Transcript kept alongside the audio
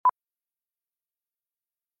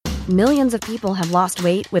Millions of people have lost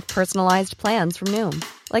weight with personalized plans from Noom.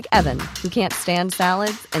 Like Evan, who can't stand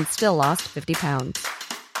salads and still lost 50 pounds.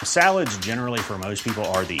 Salads generally for most people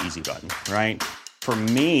are the easy button, right? For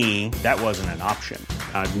me, that wasn't an option.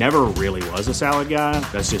 I never really was a salad guy.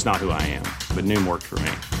 That's just not who I am. But Noom worked for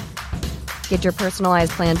me. Get your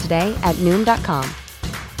personalized plan today at Noom.com.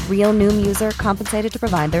 Real Noom user compensated to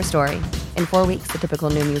provide their story. In 4 weeks, the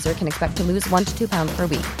typical Noom user can expect to lose 1 to 2 pounds per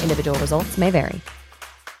week. Individual results may vary.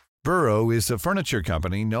 Burrow is a furniture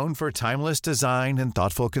company known for timeless design and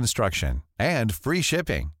thoughtful construction, and free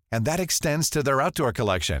shipping, and that extends to their outdoor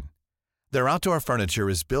collection. Their outdoor furniture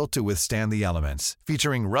is built to withstand the elements,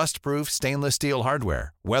 featuring rust-proof stainless steel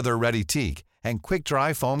hardware, weather-ready teak, and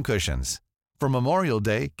quick-dry foam cushions. For Memorial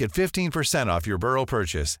Day, get 15% off your Burrow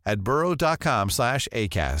purchase at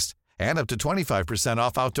burrow.com/ACAST, and up to 25%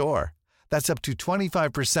 off outdoor. That's up to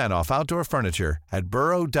 25% off outdoor furniture at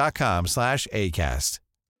burrow.com/ACAST.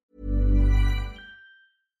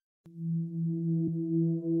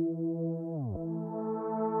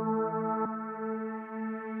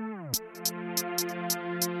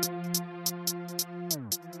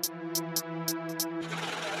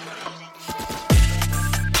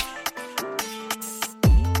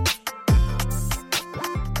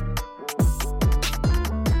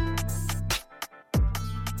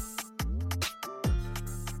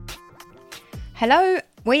 Hello,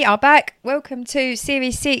 we are back. Welcome to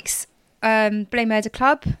Series 6, Blue Murder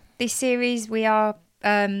Club. This series we've got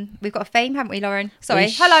a theme, haven't we, Lauren? Sorry.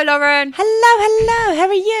 Hello, Lauren. Hello. How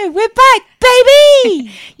are you? We're back,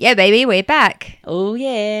 baby. Yeah, baby, we're back. Oh,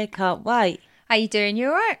 yeah. Can't wait. How you doing? You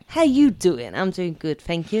all right? How you doing? I'm doing good,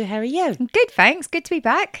 thank you. How are you? Good, thanks. Good to be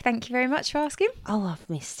back. Thank you very much for asking. Oh, I've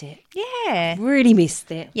missed it. Yeah. Really missed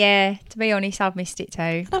it. Yeah, to be honest, I've missed it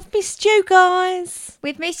too. I've missed you guys.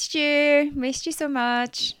 We've missed you. Missed you so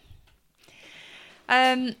much.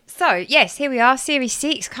 So, yes, here we are. Series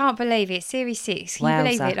 6. Can't believe it. Series 6. Can you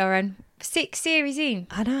believe it, Lauren? 6 series in.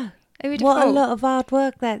 I know. Who would have What thought? a lot of hard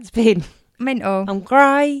work that's been. Mental. I'm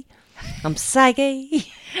grey. I'm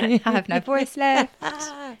saggy. I have no voice left.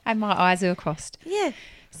 And my eyes are crossed. Yeah.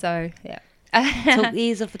 So, yeah. Talk the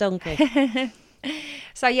ears off a donkey.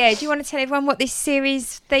 So, yeah, do you want to tell everyone what this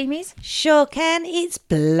series theme is? Sure can. It's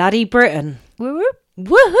Bloody Britain. Woo-woo.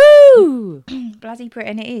 Woohoo! Bloody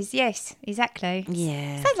Britain it is. Yes, exactly.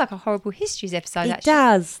 Yeah. Sounds like a horrible histories episode, It actually.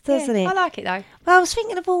 does, doesn't Yeah, it? I like it, though. Well, I was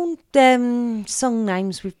thinking of all song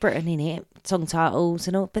names with Britain in it, song titles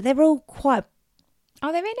and all, but they're all quite,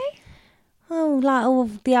 Are they really? like all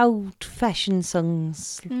of the old-fashioned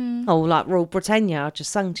songs. Oh, like Royal Britannia, I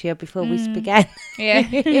just sung to you before we began.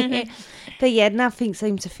 Yeah. But yeah, nothing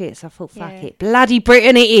seemed to fit, so I thought, fuck Yeah. it. Bloody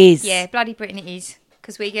Britain it is. Yeah, Bloody Britain it is.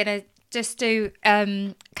 Because we're going to just do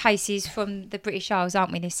cases from the British Isles,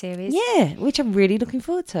 aren't we, this series? Yeah, which I'm really looking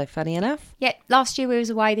forward to, funny enough. Yeah, last year we was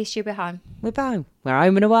away, this year we're home. We're home. We're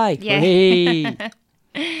home and away. Yeah. Whee!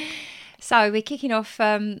 So we're kicking off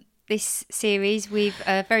this series with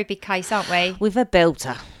a very big case, aren't we? With a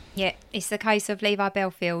belter. Yeah, it's the case of Levi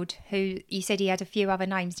Bellfield, who you said he had a few other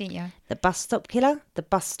names, didn't you? The bus stop killer, the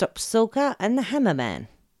bus stop stalker, and the hammer man.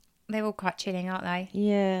 They're all quite chilling, aren't they?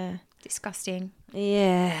 Yeah. Disgusting.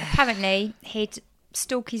 Yeah. Apparently, he'd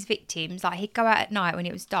stalk his victims. Like, he'd go out at night when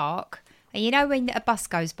it was dark. And you know when a bus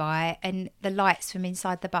goes by and the lights from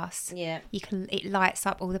inside the bus, Yeah. it lights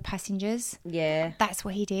up all the passengers? Yeah. That's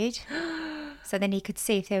what he did. So then he could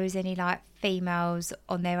see if there was any, like, females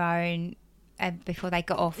on their own before they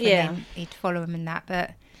got off. Yeah. And then he'd follow them and that.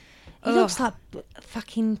 But He looks like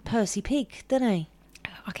fucking Percy Pig, doesn't he?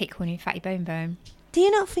 I keep calling him Fatty Boom Boom. Do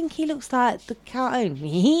you not think he looks like the cartoon?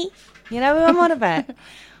 You know who I'm on about?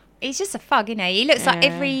 He's just a thug, isn't he? He looks like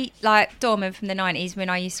every, like, doorman from the 90s when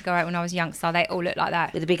I used to go out when I was a youngster. They all look like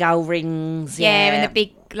that. With the big old rings. Yeah, and the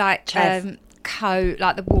big, like, Chav. coat,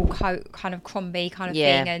 like the wool coat, kind of Crombie kind of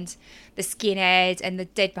thing, and the skinhead and the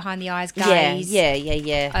dead behind the eyes gaze. Yeah.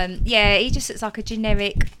 Yeah, he just looks like a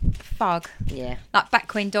generic thug. Yeah. Like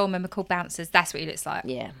back when doormen were called bouncers, that's what he looks like.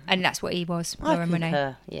 Yeah. And that's what he was, I Lauren Renee.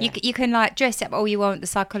 concur, yeah. You can, like, dress up all you want, the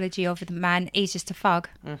psychology of the man. He's just a thug.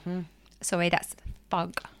 Mm-hmm. Sorry, that's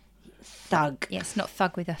thug. Thug. Yes, not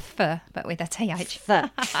thug with a F, but with a TH.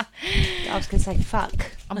 Fuck. I was going to say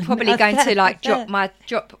fuck. I'm probably going to, like,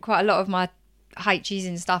 drop quite a lot of my H's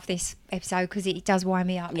and stuff this episode because it does wind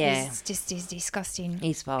me up. Yeah. It's just disgusting.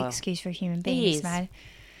 He's vile. Excuse for a human He being, this is. man.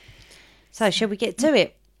 So, shall we get to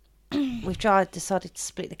it? We've decided to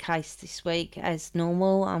split the case this week as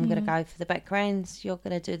normal. I'm going to go for the backgrounds. You're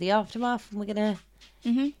going to do the aftermath, and we're going to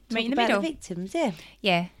Meet talk in the about middle. the victims. Yeah.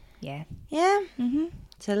 Yeah. Yeah? Mm-hmm.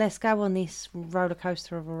 So let's go on this roller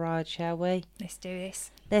coaster of a ride, shall we? Let's do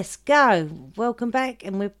this. Let's go. Welcome back,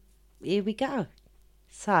 and we're here we go.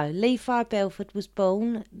 So, Levi Bellfield was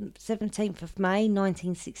born 17th of May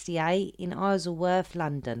 1968 in Isleworth,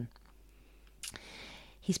 London.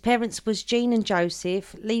 His parents was Jean and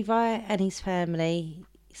Joseph. Levi and his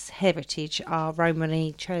family's heritage are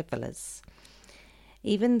Romani travellers.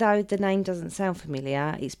 Even though the name doesn't sound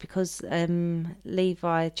familiar, it's because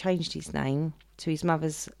Levi changed his name to his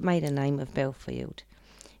mother's maiden name of Bellfield.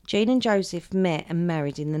 Jean and Joseph met and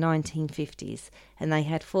married in the 1950s, and they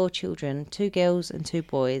had 4 children, 2 girls and 2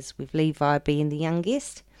 boys, with Levi being the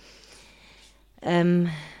youngest.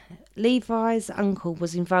 Levi's uncle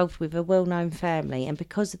was involved with a well-known family, and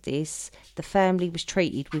because of this, the family was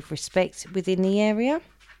treated with respect within the area.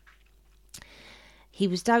 He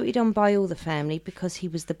was doted on by all the family because he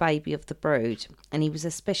was the baby of the brood, and he was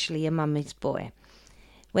especially a mummy's boy.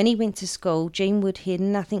 When he went to school, Jean would hear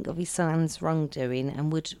nothing of his son's wrongdoing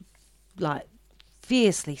and would,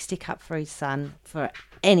 fiercely stick up for his son for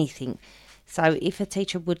anything. So if a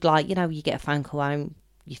teacher would, you get a phone call home,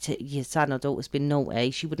 your son or daughter's been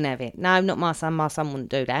naughty, she wouldn't have it. No, not my son wouldn't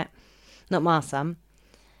do that. Not my son.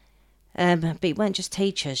 But it weren't just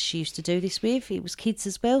teachers she used to do this with, it was kids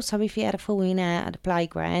as well. So if he had a falling out at the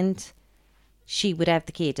playground, she would have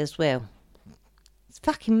the kid as well. It's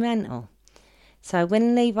fucking mental. So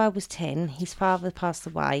when Levi was 10, his father passed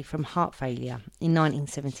away from heart failure in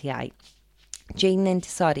 1978. Jean then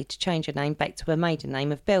decided to change her name back to her maiden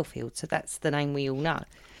name of Bellfield, so that's the name we all know.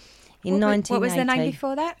 What was the name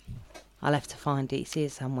before that? I'll have to find it, it's here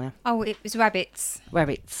somewhere. Oh, it was Rabbits.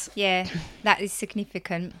 Rabbits. Yeah, that is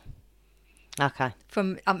significant. Okay.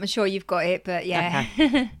 I'm sure you've got it, but yeah,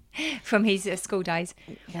 okay. From his school days.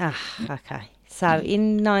 Okay. So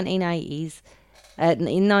in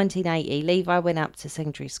 1980, Levi went up to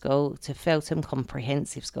secondary school, to Feltham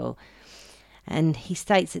Comprehensive School, and he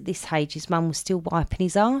states at this age his mum was still wiping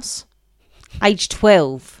his arse. Age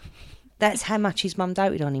 12. That's how much his mum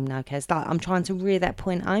doted on him now, Kaz. I'm trying to rear that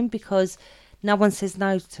point home because no one says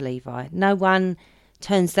no to Levi. No one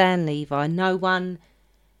turns down Levi. No one...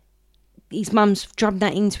 His mum's drummed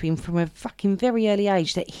that into him from a fucking very early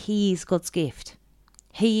age that he is God's gift.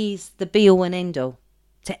 He is the be-all and end-all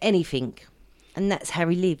to anything. And that's how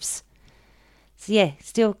he lives. So yeah,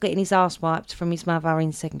 still getting his arse wiped from his mother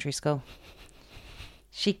in secondary school.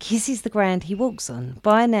 She kisses the ground he walks on.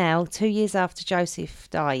 By now, 2 years after Joseph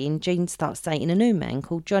dying, Jean starts dating a new man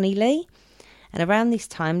called Johnny Lee. And around this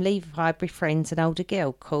time, Levi befriends an older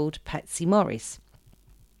girl called Patsy Morris.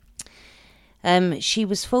 She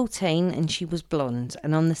was 14 and she was blonde.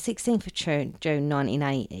 And on the 16th of June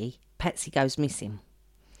 1980, Patsy goes missing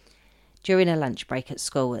during a lunch break at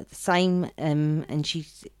school at the same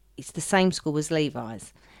it's the same school as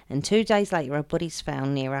Levi's, and 2 days later her body's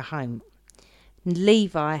found near her home.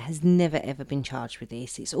 Levi has never ever been charged with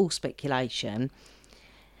this. It's all speculation,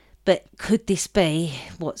 but could this be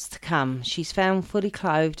what's to come? She's found fully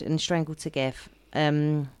clothed and strangled to death.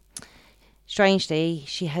 Strangely,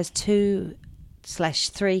 she has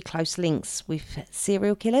 2/3 close links with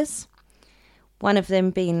serial killers, one of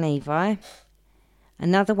them being Levi,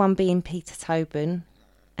 another one being Peter Tobin,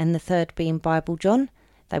 and the third being Bible John.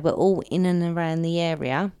 They were all in and around the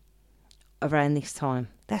area around this time.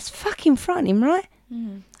 That's fucking frightening, right?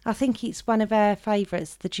 Mm. I think it's one of our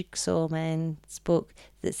favourites, the Jigsaw Man's book,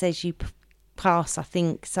 that says you pass, I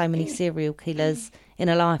think, so many serial killers in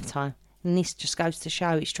a lifetime. And this just goes to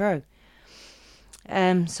show it's true.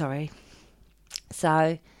 Sorry.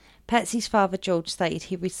 So... Patsy's father, George, stated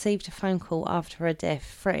he received a phone call after her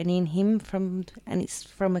death threatening him and it's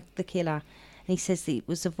from the killer. And he says that it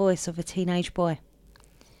was the voice of a teenage boy.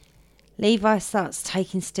 Levi starts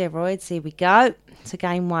taking steroids, here we go, to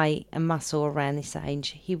gain weight and muscle around this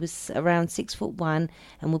age. He was around 6'1"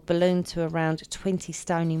 and would balloon to around 20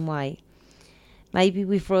 stone in weight. Maybe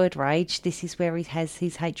with roid rage, this is where he has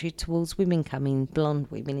his hatred towards women coming, blonde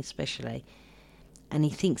women especially. And he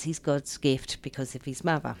thinks he's God's gift because of his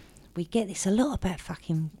mother. We get this a lot about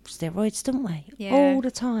fucking steroids, don't we? Yeah. All the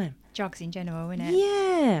time. Drugs in general, isn't it?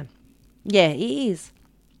 Yeah. Yeah, it is.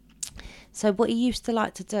 So what he used to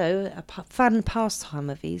like to do, a fun pastime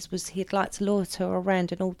of his, was he'd like to loiter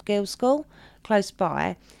around an old girls' school close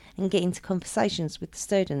by and get into conversations with the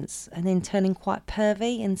students, and then turning quite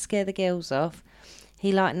pervy and scare the girls off.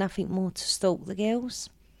 He liked nothing more to stalk the girls.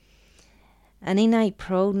 And in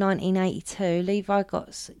April 1982, Levi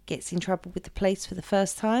gets in trouble with the police for the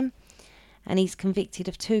first time, and he's convicted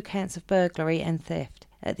of 2 counts of burglary and theft.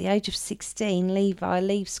 At the age of 16, Levi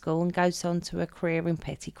leaves school and goes on to a career in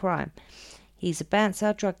petty crime. He's a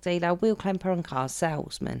bouncer, drug dealer, wheel clamper and car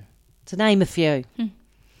salesman, to name a few.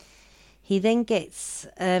 He then gets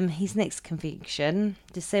his next conviction,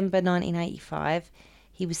 December 1985.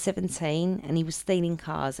 He was 17 and he was stealing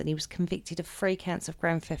cars, and he was convicted of 3 counts of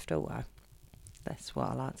grand theft auto. That's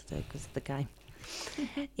what I like to do because of the game.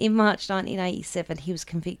 In March 1987, he was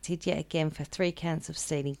convicted yet again for 3 counts of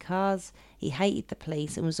stealing cars. He hated the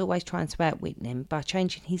police and was always trying to outwit them by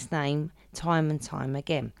changing his name time and time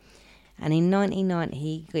again. And in 1990,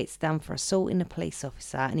 he gets done for assaulting a police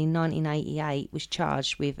officer, and in 1988 was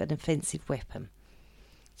charged with an offensive weapon.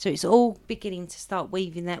 So it's all beginning to start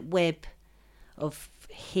weaving that web of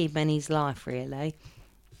him and his life, really.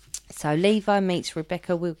 So Levi meets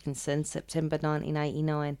Rebecca Wilkinson, September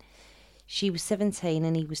 1989. She was 17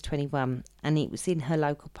 and he was 21, and it was in her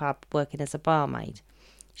local pub working as a barmaid.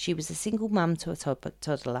 She was a single mum to a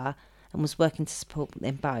toddler and was working to support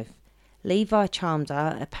them both. Levi charmed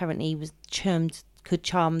her. Apparently he could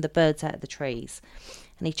charm the birds out of the trees.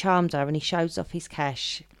 And he charmed her, and he shows off his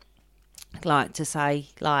cash, like to say,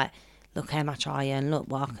 like, look how much I earn, look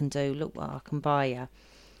what I can do, look what I can buy you.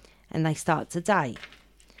 And they start to date.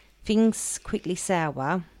 Things quickly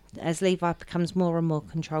sour as Levi becomes more and more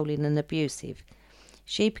controlling and abusive.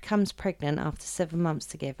 She becomes pregnant after 7 months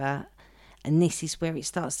together, and this is where it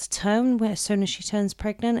starts to turn, where as soon as she turns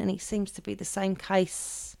pregnant, and it seems to be the same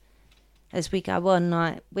case as we go on.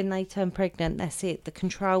 Like, when they turn pregnant, that's it. The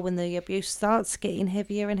control and the abuse starts getting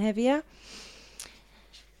heavier and heavier.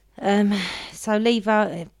 So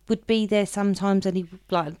Levi would be there sometimes, and he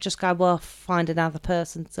would just go off, find another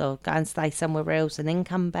person, or go and stay somewhere else, and then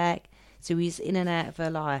come back. So he's in and out of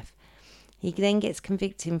her life. He then gets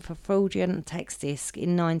convicted for fraudulent tax disc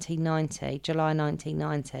in July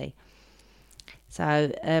 1990.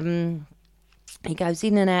 So he goes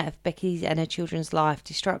in and out of Becky's and her children's life,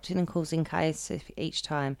 disrupting and causing chaos each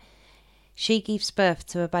time. She gives birth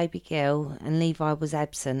to a baby girl, and Levi was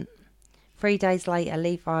absent. 3 days later,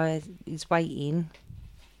 Levi is waiting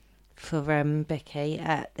for Becky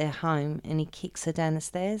at their home, and he kicks her down the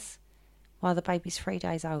stairs while the baby's 3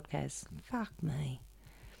 days old, guys. Fuck me.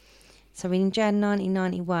 So in January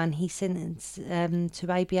 1991, he's sentenced to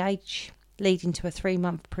ABH, leading to a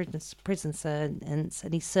 3-month prison sentence,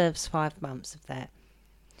 and he serves 5 months of that.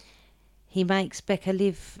 He makes Becca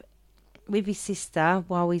live with his sister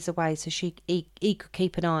while he's away, so he could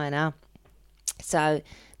keep an eye on her. So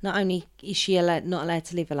not only is she not allowed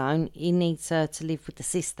to live alone, he needs her to live with the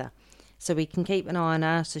sister, so he can keep an eye on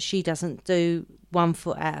her so she doesn't do 1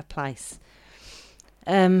 foot out of place.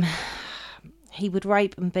 He would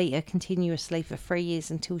rape and beat her continuously for 3 years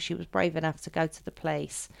until she was brave enough to go to the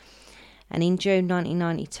police. And in June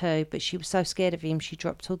 1992, but she was so scared of him, she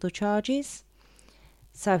dropped all the charges.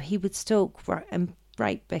 So he would stalk and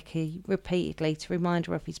rape Becky repeatedly to remind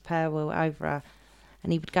her of his power over her.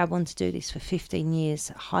 And he would go on to do this for 15 years,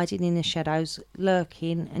 hiding in the shadows,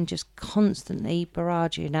 lurking, and just constantly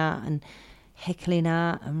barraging her and heckling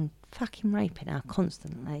her and fucking raping her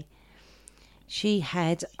constantly. She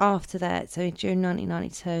had, after that, so in June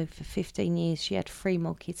 1992, for 15 years, she had 3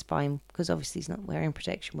 more kids by him, because obviously he's not wearing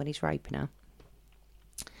protection when he's raping her.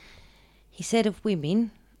 He said of women,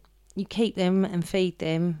 you keep them and feed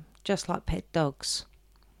them just like pet dogs.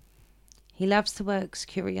 He loves to work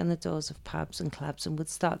security on the doors of pubs and clubs, and would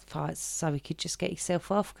start fights so he could just get himself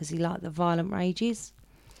off because he liked the violent rages.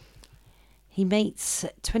 He meets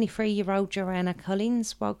 23-year-old Joanna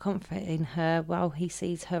Collins while comforting her while he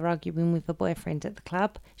sees her arguing with a boyfriend at the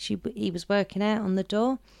club. He was working out on the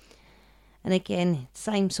door. And again,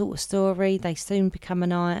 same sort of story. They soon become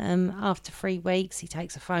an item. After 3 weeks, he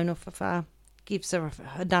takes a phone off of her, gives her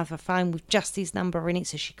another phone with just his number in it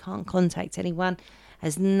so she can't contact anyone,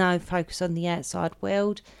 has no focus on the outside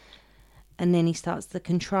world. And then he starts the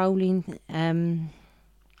controlling, and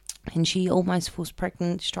she almost falls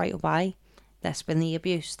pregnant straight away. That's when the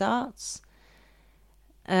abuse starts.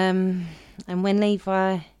 And when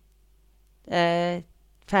Levi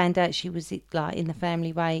found out she was like in the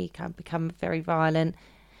family way, he can become very violent,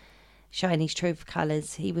 showing his true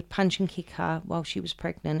colours. He would punch and kick her while she was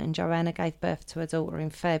pregnant, and Joanna gave birth to her daughter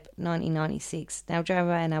in Feb 1996. Now,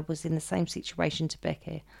 Joanna was in the same situation to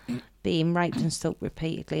Becky, being raped and stalked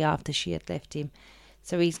repeatedly after she had left him.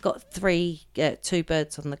 So he's got 2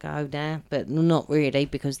 birds on the go now, but not really,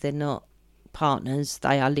 because they're not partners.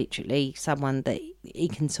 They are literally someone that he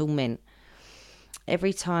can torment.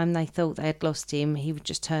 Every time they thought they had lost him, he would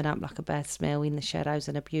just turn up like a bad smell in the shadows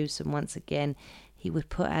and abuse them once again. He would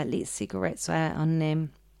put out lit cigarettes out on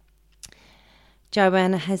them.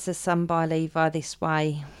 Joanna has a son by Levi this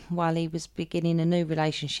way, while he was beginning a new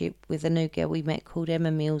relationship with a new girl we met called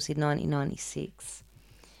Emma Mills in 1996.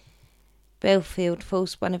 Bellfield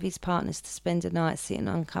forced one of his partners to spend a night sitting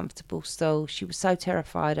on an uncomfortable stool. She was so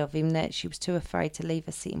terrified of him that she was too afraid to leave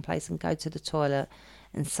her sitting place and go to the toilet,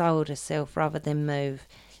 and soiled herself rather than move.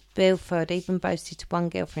 Bellfield even boasted to one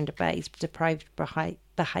girlfriend about his depraved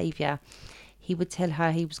behaviour. He would tell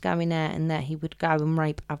her he was going out and that he would go and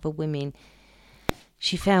rape other women.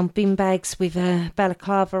 She found bin bags with a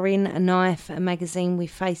balaclava in, a knife, a magazine with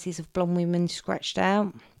faces of blonde women scratched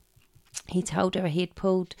out. He told her he had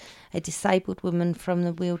pulled a disabled woman from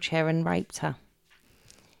the wheelchair and raped her.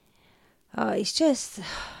 Oh, it's just...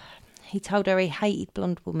 He told her he hated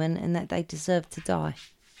blonde women and that they deserved to die.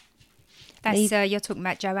 That's you're talking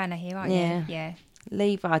about Joanna here, aren't you? Yeah.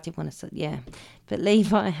 Levi, I didn't want to say, but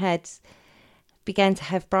Levi began to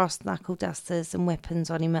have brass knuckle dusters and weapons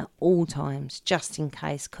on him at all times, just in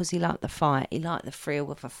case, because he liked the fight, he liked the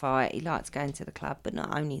thrill of a fight, he liked going to the club, but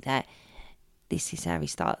not only that, this is how he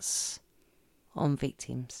starts on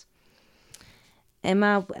victims.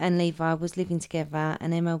 Emma and Levi was living together,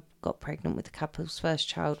 and Emma got pregnant with the couple's first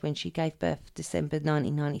child when she gave birth December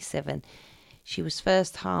 1997. She was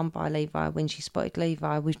first harmed by Levi when she spotted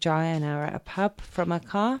Levi with Joanna at a pub from her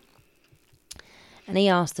car. And he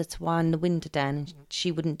asked her to wind the window down and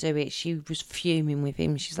she wouldn't do it. She was fuming with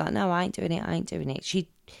him. She's like, no, I ain't doing it. She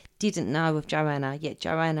didn't know of Joanna, yet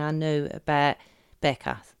Joanna knew about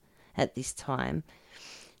Becca at this time.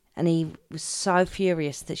 And he was so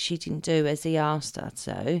furious that she didn't do as he asked her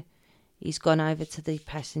to. He's gone over to the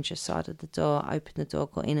passenger side of the door, opened the door,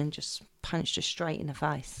 got in and just punched her straight in the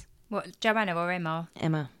face. What, Joanna or Emma?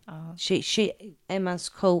 Emma. Oh. Emma's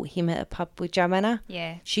caught him at a pub with Joanna.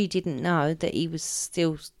 Yeah. She didn't know that he was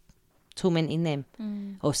still tormenting them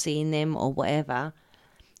or seeing them or whatever.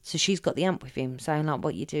 So she's got the ump with him, saying like,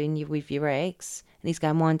 what you doing? You're with your ex. And he's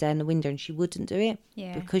going, wind down the window, and she wouldn't do it.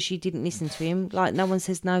 Yeah. Because she didn't listen to him. Like, no one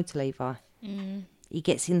says no to Levi. He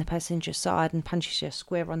gets in the passenger side and punches her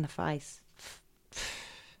square on the face.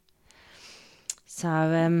 So,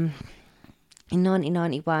 in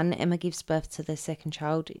 1991, Emma gives birth to their second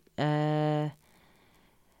child, and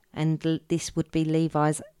this would be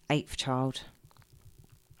Levi's 8th child.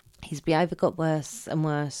 His behaviour got worse and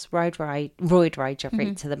worse, roid rage, I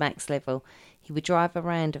think, to the max level. He would drive a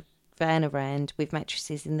van around with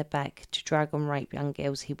mattresses in the back to drag and rape young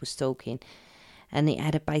girls he was stalking, and it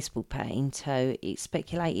had a baseball bat in tow. It's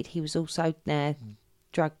speculated he was also now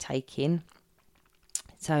drug taking.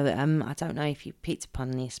 So I don't know if you picked up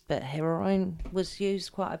on this, but heroin was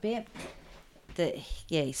used quite a bit.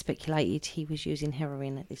 He speculated he was using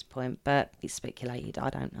heroin at this point, but it's speculated.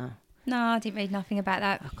 I don't know. No, I didn't read nothing about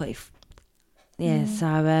that. I got it.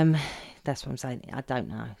 So that's what I'm saying. I don't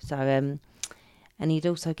know. So and he'd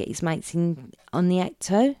also get his mates in on the act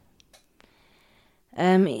too.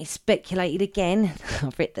 It's speculated again.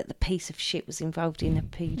 I've read that the piece of shit was involved in a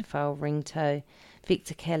paedophile ring too.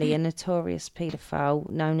 Victor Kelly, a notorious paedophile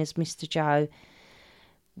known as Mr. Joe,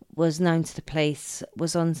 was known to the police,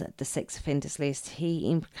 was on the sex offenders list.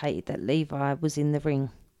 He implicated that Levi was in the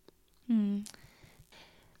ring.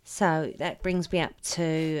 So that brings me up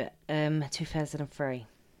to 2003.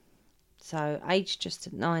 So aged just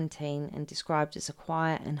at 19 and described as a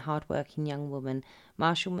quiet and hard-working young woman,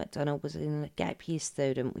 Marshall McDonald was a gap year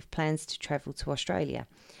student with plans to travel to Australia.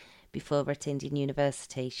 Before attending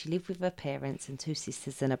university, she lived with her parents and 2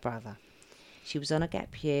 sisters and a brother. She was on a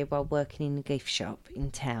gap year while working in a gift shop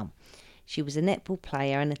in town. She was a netball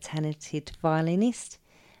player and a talented violinist.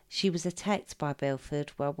 She was attacked by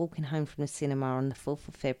Bellfield while walking home from the cinema on the 4th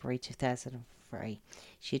of February 2003.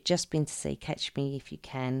 She had just been to see Catch Me If You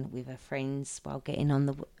Can with her friends while getting on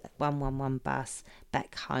the 111 bus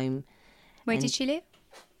back home. Where did she live?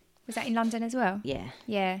 Was that in London as well? Yeah.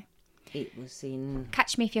 Yeah. It was in...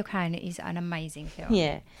 Catch Me If You Can is an amazing film.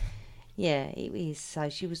 Yeah, it is. So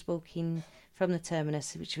she was walking from the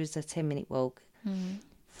terminus, which was a 10-minute walk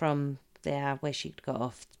from there where she'd got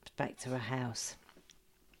off back to her house.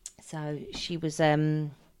 So she was,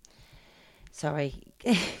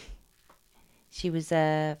 she was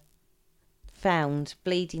found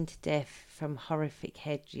bleeding to death from horrific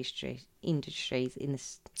head injuries in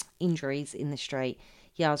the street,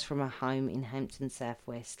 yards from her home in Hampton,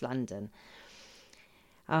 southwest London,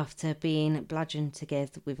 after being bludgeoned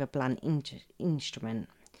together with a blunt instrument.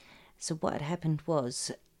 So what had happened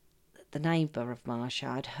was the neighbour of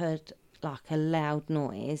Marsha had heard like a loud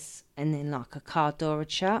noise and then like a car door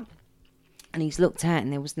had shut, and he's looked out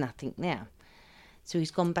and there was nothing there. So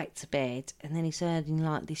he's gone back to bed, and then he's hearing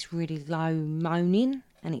like this really low moaning,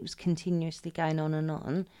 and it was continuously going on and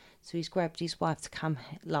on. So he's grabbed his wife to come,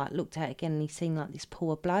 like looked out again, and he's seen like this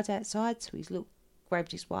pool of blood outside. So he's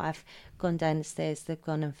grabbed his wife, gone down the stairs. They've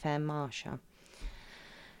gone and found Marsha.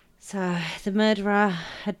 So the murderer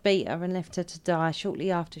had beat her and left her to die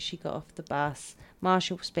shortly after she got off the bus.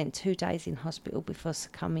 Marshall spent 2 days in hospital before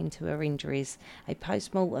succumbing to her injuries. A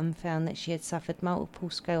post-mortem found that she had suffered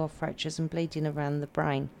multiple skull fractures and bleeding around the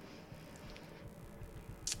brain.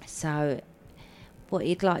 So what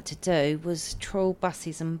he'd like to do was trawl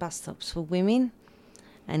buses and bus stops for women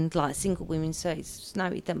and like single women. So it's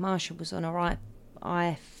noted that Marshall was on her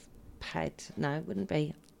iPad. No, it wouldn't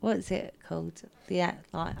be. What is it called? The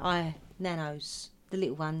nanos, the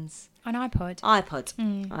little ones. An iPod.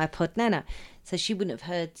 iPod Nano. So she wouldn't have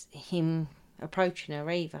heard him approaching her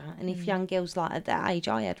either. And if young girls like at that age,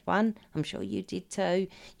 I had one, I'm sure you did too,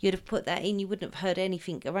 you'd have put that in, you wouldn't have heard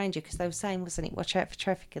anything around you, because they were saying, wasn't it, watch out for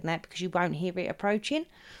traffic and that, because you won't hear it approaching,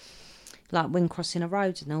 like when crossing a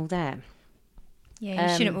road and all that.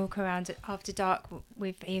 Yeah, you shouldn't walk around after dark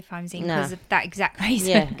with earphones in No. because of that exact reason.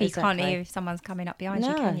 Yeah, You can't exactly. hear if someone's coming up behind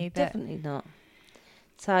you, No, can you? But definitely not.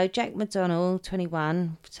 So Jack McDonnell,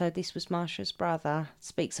 21, so this was Marshall's brother,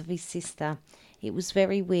 speaks of his sister. It was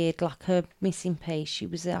very weird, like her missing piece. She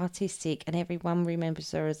was artistic and everyone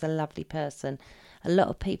remembers her as a lovely person. A lot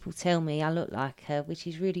of people tell me I look like her, which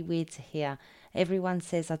is really weird to hear. Everyone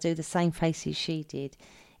says I do the same faces she did.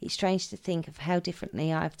 It's strange to think of how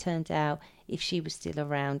differently I've turned out if she was still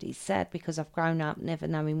around. It's sad because I've grown up never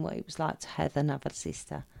knowing what it was like to have another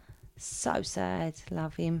sister. So sad.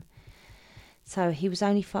 Love him. So he was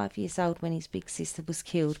only 5 years old when his big sister was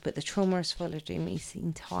killed, but the trauma has followed him his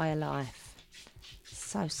entire life.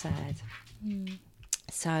 So sad.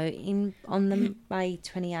 So on the May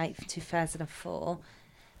 28th, 2004,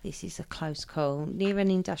 this is a close call, near an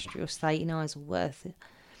industrial estate in Isleworth,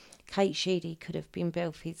 Kate Sheedy could have been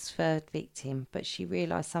Bellfield's third victim, but she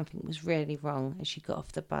realised something was really wrong as she got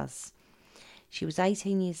off the bus. She was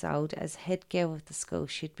 18 years old. As head girl of the school,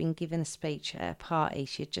 she had been given a speech at a party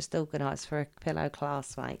she had just organised for her fellow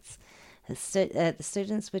classmates. The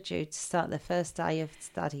students were due to start their first day of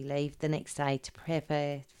study leave the next day to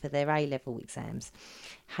prepare for their A-level exams.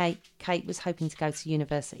 Kate was hoping to go to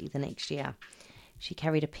university the next year. She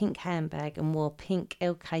carried a pink handbag and wore pink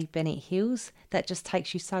LK Bennett heels. That just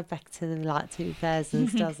takes you so back to the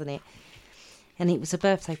 2000s, doesn't it? And it was a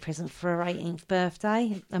birthday present for her 18th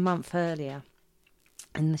birthday, a month earlier.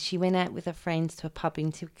 And she went out with her friends to a pub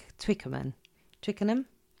in Twickenham.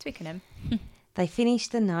 They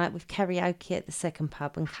finished the night with karaoke at the second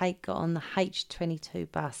pub, and Kate got on the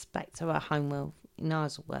H22 bus back to her home in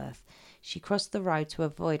Isleworth. She crossed the road to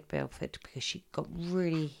avoid Bellfield because she got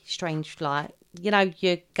really strange,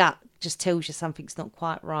 your gut just tells you something's not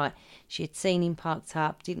quite right. She had seen him parked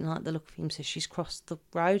up, didn't like the look of him, so she's crossed the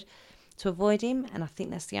road to avoid him, and I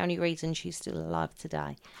think that's the only reason she's still alive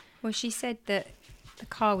today. well, she said that the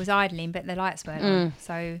car was idling, but the lights weren't on,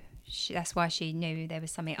 so that's why she knew there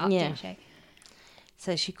was something up, didn't she?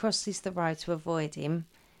 So she crosses the road to avoid him,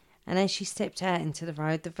 and as she stepped out into the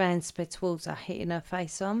road, the van sped towards her, hitting her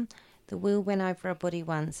face on. The wheel went over her body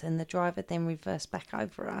once, and the driver then reversed back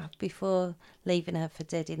over her before leaving her for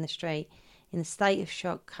dead in the street. In a state of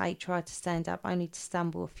shock, Kate tried to stand up, only to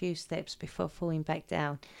stumble a few steps before falling back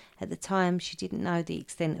down. At the time, she didn't know the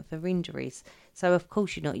extent of her injuries. So, of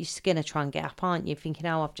course, you're going to try and get up, aren't you? Thinking,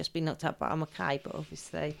 oh, I've just been knocked up, but I'm okay. But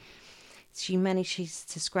obviously, she manages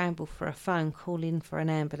to scramble for a phone, calling for an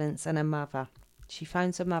ambulance and her mother. She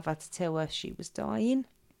phones her mother to tell her she was dying.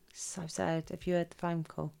 So sad. Have you heard the phone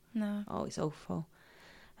call? No. Oh, it's awful.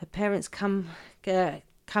 Her parents coming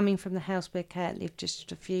from the house where Kate lived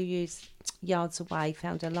just a few yards away,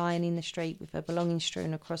 found her lying in the street with her belongings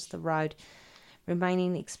strewn across the road.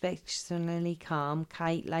 Remaining exceptionally calm,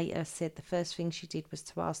 Kate later said the first thing she did was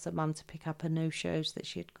to ask her mum to pick up her new shoes that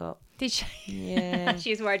she had got. Did she? Yeah. She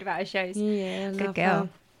was worried about her shoes. Yeah, Good love girl. her.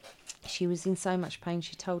 She was in so much pain,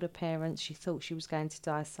 she told her parents she thought she was going to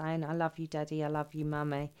die, saying, "I love you, Daddy, I love you,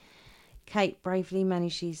 Mummy." Kate bravely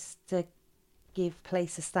manages to give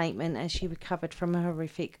police a statement as she recovered from her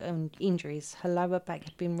horrific injuries. Her lower back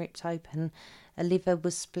had been ripped open, her liver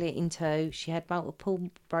was split in two, she had multiple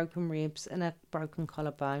broken ribs and a broken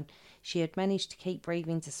collarbone. She had managed to keep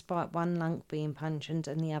breathing despite one lung being punctured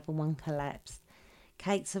and the other one collapsed.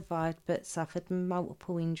 Kate survived but suffered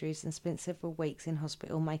multiple injuries and spent several weeks in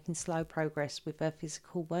hospital, making slow progress with her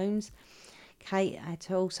physical wounds. Kate had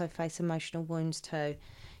to also face emotional wounds too.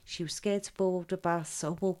 She was scared to board a bus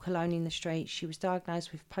or walk alone in the street. She was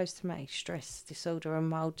diagnosed with post-traumatic stress disorder and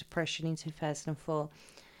mild depression in 2004.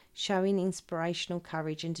 Showing inspirational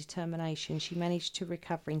courage and determination, she managed to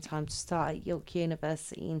recover in time to start at York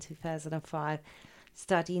University in 2005,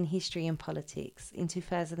 studying history and politics. In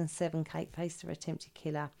 2007, Kate faced her attempted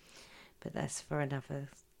killer, but that's for another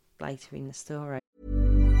later in the story.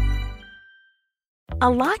 A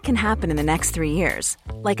lot can happen in the next 3 years.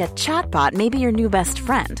 Like a chatbot may be your new best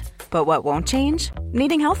friend. But what won't change?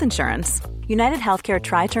 Needing health insurance. United Healthcare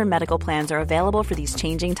Tri-Term Medical Plans are available for these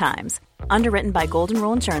changing times. Underwritten by Golden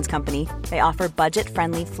Rule Insurance Company, they offer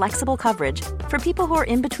budget-friendly, flexible coverage for people who are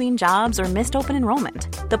in between jobs or missed open enrollment.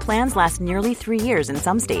 The plans last nearly 3 years in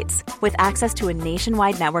some states, with access to a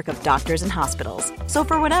nationwide network of doctors and hospitals. So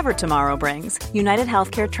for whatever tomorrow brings, United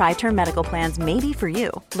Healthcare Tri-Term Medical Plans may be for you.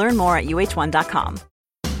 Learn more at uh1.com.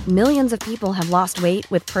 Millions of people have lost weight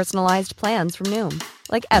with personalized plans from Noom.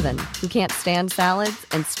 Like Evan, who can't stand salads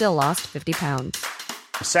and still lost 50 pounds.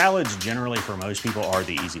 Salads generally for most people are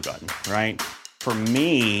the easy button, right? For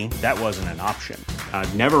me, that wasn't an option.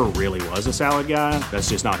 I never really was a salad guy. That's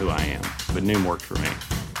just not who I am. But Noom worked for me.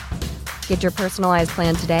 Get your personalized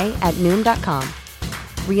plan today at Noom.com.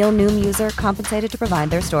 Real Noom user compensated to provide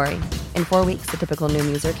their story. In 4 weeks, the typical Noom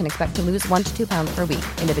user can expect to lose 1 to 2 pounds per week.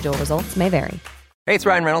 Individual results may vary. Hey, it's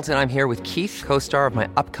Ryan Reynolds, and I'm here with Keith, co-star of my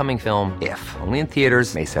upcoming film, If, only in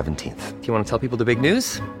theaters May 17th. Do you want to tell people the big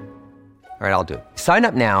news? All right, I'll do it. Sign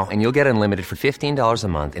up now and you'll get unlimited for $15 a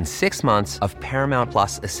month and 6 months of Paramount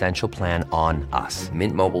Plus Essential Plan on us.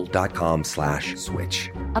 MintMobile.com/switch.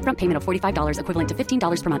 Upfront payment of $45 equivalent to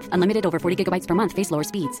 $15 per month. Unlimited over 40 gigabytes per month. Face lower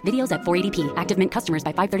speeds. Videos at 480p. Active Mint customers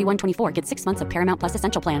by 531.24 get 6 months of Paramount Plus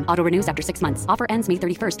Essential Plan. Auto renews after 6 months. Offer ends May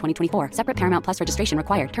 31st, 2024. Separate Paramount Plus registration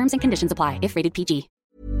required. Terms and conditions apply if rated PG.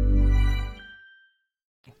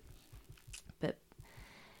 But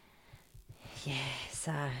yeah,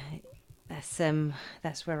 so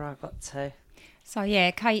that's where I got to. So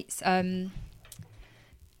yeah, Kate's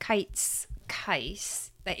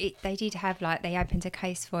case, they did have, like, they opened a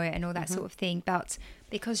case for it and all that sort of thing, but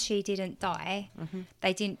because she didn't die,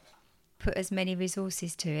 they didn't put as many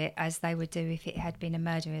resources to it as they would do if it had been a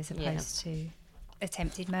murder as opposed to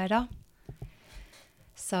attempted murder.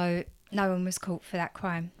 So no one was caught for that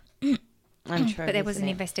crime. Untrue, but there was an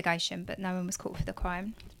investigation, but no one was caught for the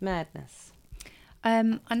crime. Madness.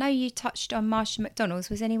 I know you touched on Marsha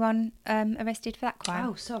McDonald's. Was anyone arrested for that crime?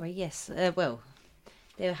 Oh, sorry, yes. Well,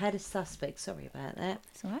 they had a suspect. Sorry about that.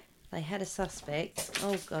 That's all right. They had a suspect.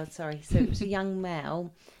 Oh, God, sorry. So it was a young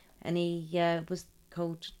male, and he was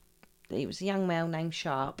called... It was a young male named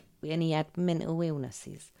Sharp, and he had mental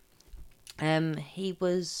illnesses. He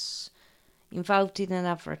was involved in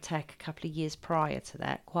another attack a couple of years prior to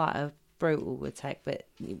that. Quite a brutal attack, but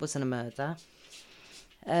it wasn't a murder.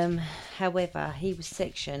 However, he was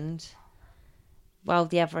sectioned while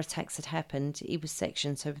the other attacks had happened. He was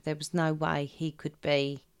sectioned, so there was no way he could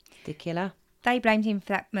be the killer. They blamed him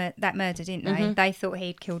for that murder, didn't they? They thought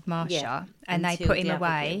he'd killed Marsha, and they put him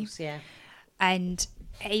away. Girls, and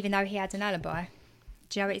even though he had an alibi,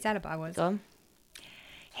 do you know what his alibi was? Go on.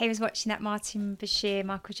 He was watching that Martin Bashir,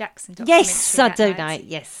 Michael Jackson documentary. Yes, I do know.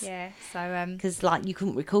 Yes. Yeah, so... Because, like, you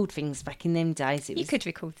couldn't record things back in them days. You could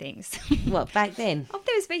record things. What, back then? Oh,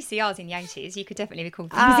 there was VCRs in the 80s. You could definitely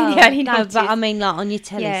record things in the early 90s. No, but I mean, like, on your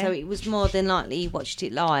telly, so it was more than likely you watched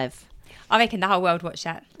it live. I reckon the whole world watched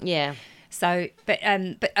that. Yeah. So, but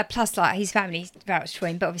plus, like, his family vouched for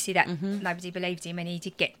him, but obviously that nobody believed him, and he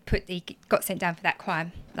got sent down for that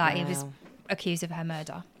crime. Like, he was accused of her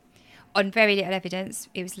murder. On very little evidence,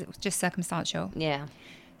 it was just circumstantial. Yeah.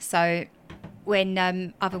 So when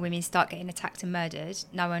other women start getting attacked and murdered,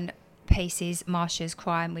 no one pieces Marsha's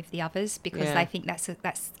crime with the others because they think that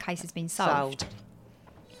case has been solved.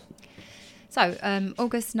 So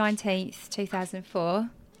August 19th, 2004,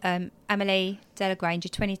 Amélie Delagrange, a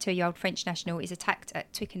 22-year-old French national, is attacked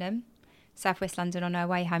at Twickenham, southwest London, on her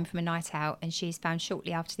way home from a night out, and she is found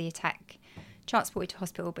shortly after the attack, transported to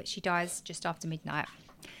hospital, but she dies just after midnight.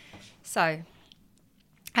 So,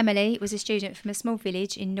 Amélie was a student from a small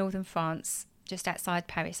village in northern France, just outside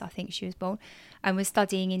Paris, I think she was born, and was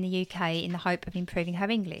studying in the UK in the hope of improving her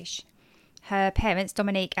English. Her parents,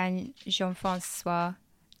 Dominique and Jean-François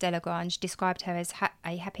Delagrange, described her as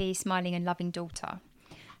a happy, smiling and loving daughter.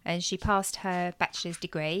 And she passed her bachelor's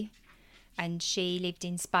degree, and she lived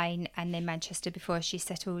in Spain and then Manchester before she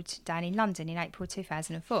settled down in London in April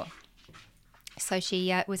 2004. So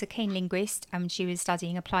she was a keen linguist, and she was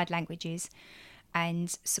studying applied languages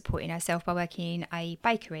and supporting herself by working in a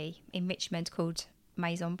bakery in Richmond called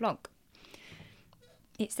Maison Blanc.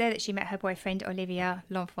 It's there that she met her boyfriend Olivier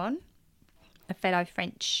L'Enfant, a fellow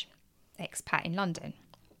French expat in London.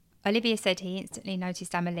 Olivier said he instantly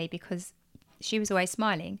noticed Amélie because she was always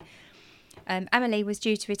smiling. Amélie was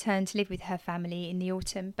due to return to live with her family in the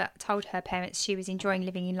autumn, but told her parents she was enjoying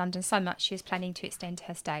living in London so much she was planning to extend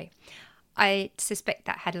her stay. I suspect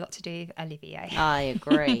that had a lot to do with Olivier. I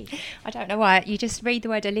agree. I don't know why. You just read the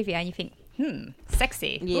word Olivier and you think,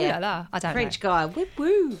 sexy. Yeah. Ooh la la. I don't French know. guy. Woo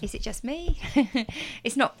woo. Is it just me?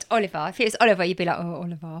 It's not Oliver. If it was Oliver, you'd be like, oh,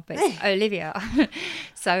 Oliver. But it's Olivia.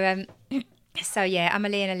 So yeah,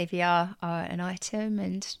 Amelie and Olivia are an item,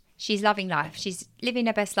 and she's loving life. She's living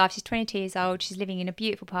her best life. She's 22 years old. She's living in a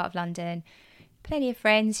beautiful part of London. Plenty of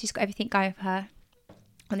friends. She's got everything going for her.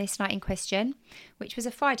 On this night in question, which was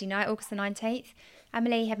a Friday night, August the 19th,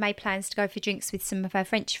 Amelie had made plans to go for drinks with some of her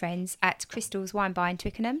French friends at Crystal's Wine Bar in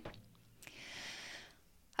Twickenham.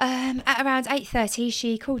 At around 8:30,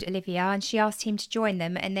 she called Olivia and she asked him to join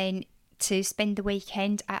them and then to spend the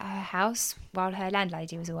weekend at her house while her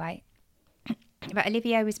landlady was away. But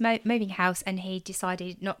Olivia was moving house and he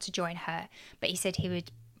decided not to join her, but he said he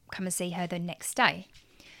would come and see her the next day.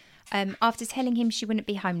 After telling him she wouldn't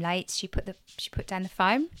be home late, she put down the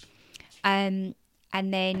phone, and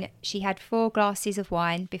then she had 4 glasses of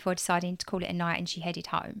wine before deciding to call it a night, and she headed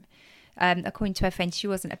home. According to her friends, she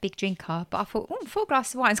wasn't a big drinker, but I thought, 4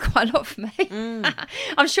 glasses of wine is quite a lot for me.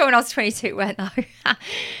 I'm sure when I was 22 it weren't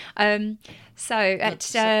though.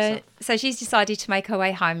 So she's decided to make her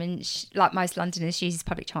way home, and like most Londoners, she uses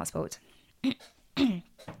public transport.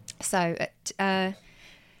 So at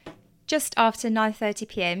just after 9:30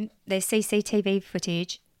 p.m, there's CCTV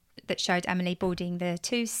footage that showed Amelie boarding the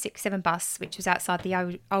 267 bus, which was outside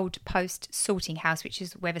the old Post Sorting House, which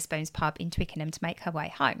is Wetherspoon's pub in Twickenham, to make her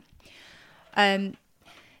way home.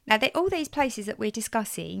 Now, all these places that we're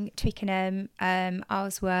discussing, Twickenham,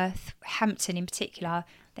 Isleworth, Hampton in particular,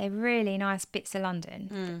 they're really nice bits of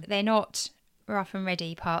London. They're not rough and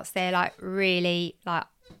ready parts. They're like really like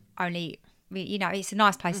only, you know, it's a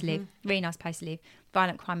nice place to live, really nice place to live.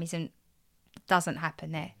 Violent crime doesn't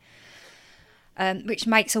happen there, which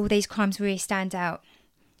makes all these crimes really stand out.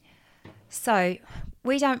 So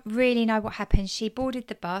we don't really know what happened. She boarded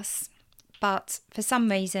the bus, but for some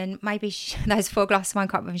reason, maybe those 4 glasses of wine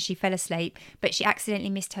got her and she fell asleep, but she accidentally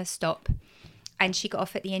missed her stop, and she got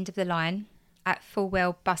off at the end of the line at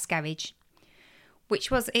Fulwell Bus Garage,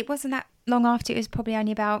 it wasn't that long after. It was probably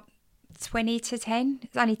only about 20 to 10.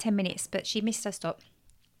 It's only 10 minutes, but she missed her stop.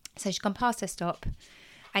 So she'd gone past her stop,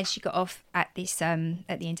 and she got off at this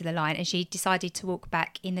at the end of the line, and she decided to walk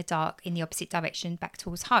back in the dark in the opposite direction back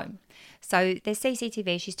towards home. So there's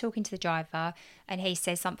CCTV. She's talking to the driver, and he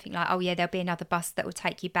says something like, "Oh yeah, there'll be another bus that will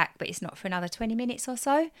take you back, but it's not for another 20 minutes or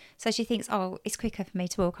so." So she thinks, "Oh, it's quicker for me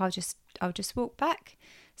to walk. I'll just walk back."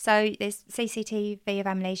 So there's CCTV of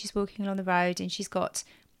Amelie. She's walking along the road, and she's got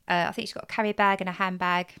I think she's got a carry bag and a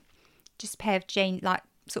handbag, just a pair of jeans, like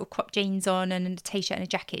sort of crop jeans on, and a t-shirt and a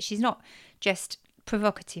jacket. She's not dressed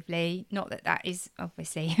provocatively, not that is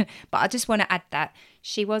obviously, but I just want to add that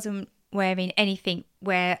she wasn't wearing anything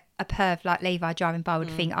where a perv like Levi driving by would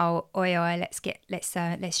think, "Oh, oi,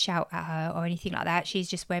 let's shout at her," or anything like that. She's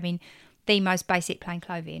just wearing the most basic plain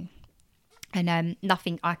clothing, and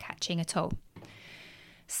nothing eye-catching at all.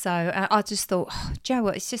 So I just thought, do you know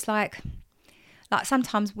what? It's just like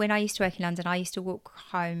sometimes when I used to work in London, I used to walk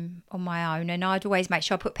home on my own, and I'd always make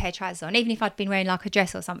sure I put a pair of trousers on. Even if I'd been wearing like a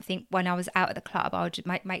dress or something when I was out at the club, I would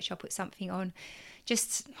make sure I put something on.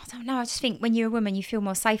 Just, I don't know, I just think when you're a woman, you feel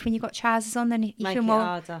more safe when you've got trousers on, than you feel more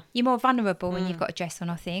harder. You're more vulnerable when you've got a dress on,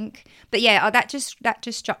 I think. But yeah, that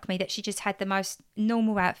just struck me that she just had the most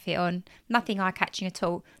normal outfit on, nothing eye-catching at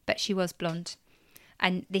all, but she was blonde.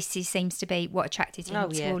 And this seems to be what attracted him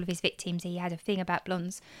to all of his victims. He had a thing about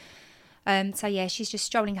blondes. So yeah, she's just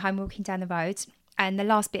strolling home, walking down the road, and the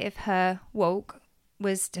last bit of her walk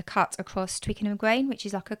was to cut across Twickenham Green, which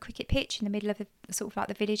is like a cricket pitch in the middle of sort of like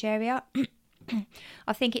the village area.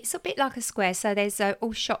 I think it's a bit like a square, so there's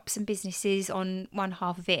all shops and businesses on one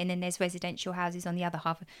half of it, and then there's residential houses on the other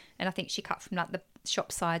half, and I think she cut from like the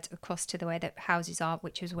shop side across to the way the houses are,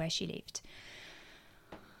 which was where she lived.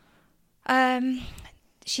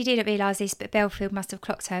 She didn't realise this, but Bellfield must have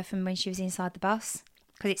clocked her from when she was inside the bus,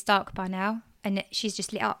 because it's dark by now, and she's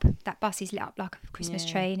just lit up. That bus is lit up like a Christmas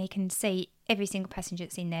tree, and he can see every single passenger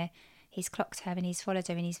that's in there. He's clocked her, and he's followed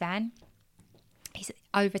her in his van. He's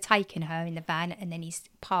overtaken her in the van, and then he's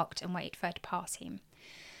parked and waited for her to pass him.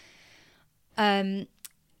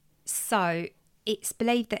 So it's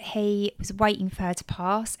believed that he was waiting for her to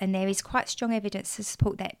pass, and there is quite strong evidence to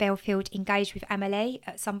support that Bellfield engaged with Amelie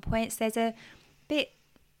at some points. There's a bit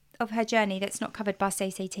of her journey that's not covered by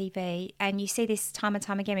CCTV, and you see this time and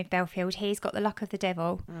time again with Bellfield. He's got the luck of the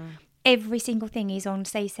devil. Every single thing is on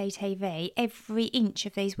CCTV, every inch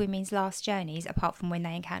of these women's last journeys, apart from when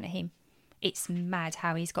they encounter him. It's mad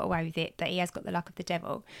how he's got away with it, but he has got the luck of the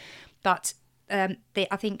devil. But I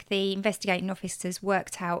think the investigating officers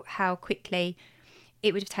worked out how quickly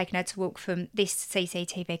it would have taken her to walk from this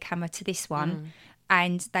CCTV camera to this one,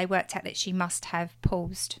 and they worked out that she must have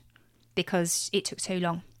paused because it took too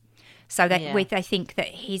long. So that they think that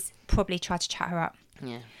he's probably tried to chat her up.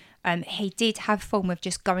 Yeah. He did have form of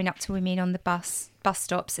just going up to women on the bus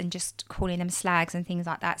stops and just calling them slags and things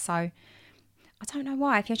like that. So I don't know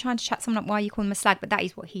why. If you're trying to chat someone up, why you call them a slag? But that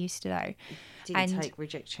is what he used to do. Didn't take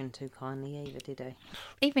rejection too kindly either, did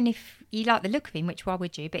he? Even if you like the look of him, which why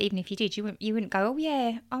would you? But even if you did, you wouldn't go, oh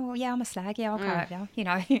yeah, I'm a slag, yeah, I'll go up there. You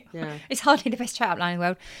know, It's hardly the best chat up line in the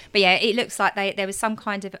world. But yeah, it looks like there was some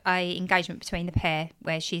kind of a engagement between the pair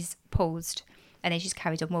where she's paused and then she's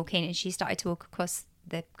carried on walking and she started to walk across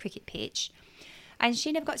the cricket pitch, and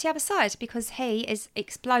she never got to the other side because he has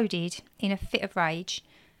exploded in a fit of rage.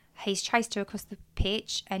 He's chased her across the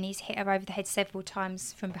pitch and he's hit her over the head several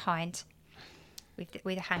times from behind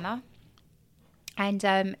with a hammer. And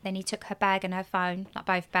then he took her bag and her phone, like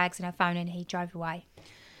both bags and her phone, and he drove away.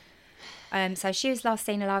 So she was last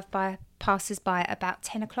seen alive by passers-by at about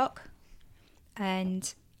 10 o'clock.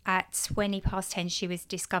 And at 20 past 10, she was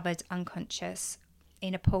discovered unconscious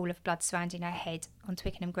in a pool of blood surrounding her head on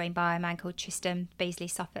Twickenham Green by a man called Tristan Beasley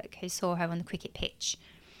Suffolk, who saw her on the cricket pitch.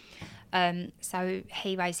 So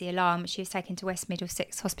he raised the alarm. She was taken to West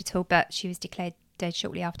Middlesex Hospital, but she was declared dead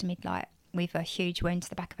shortly after midnight with a huge wound to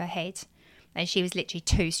the back of her head. And she was literally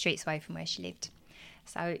 2 streets away from where she lived.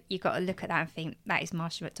 So you've got to look at that and think, that is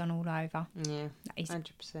Marsha McDonald all over. Yeah, that is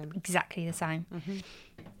 100%. Exactly the same. Mm-hmm.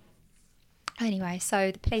 Anyway,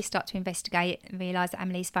 so the police start to investigate and realise that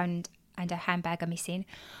Emily's phone and her handbag are missing.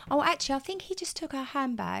 Oh, actually, I think he just took her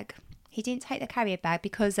handbag. He didn't take the carrier bag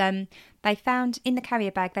because they found, in the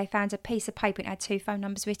carrier bag, they found a piece of paper and it had 2 phone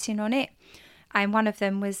numbers written on it. And one of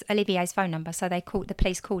them was Olivier's phone number. So the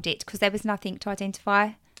police called it because there was nothing to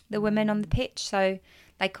identify the woman on the pitch. So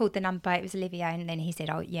they called the number, it was Olivier, and then he said,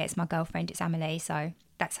 oh, yeah, it's my girlfriend, it's Amelie. So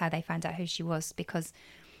that's how they found out who she was, because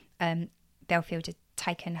Bellfield had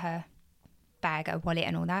taken her bag, her wallet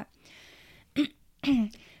and all that.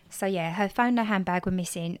 So yeah, her phone and her handbag were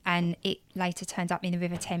missing, and it later turned up in the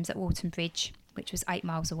River Thames at Walton Bridge, which was 8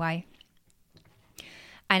 miles away.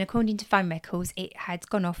 And according to phone records, it had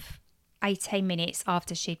gone off 18 minutes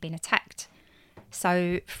after she'd been attacked.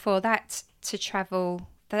 So for that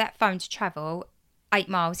phone to travel 8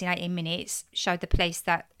 miles in 18 minutes showed the police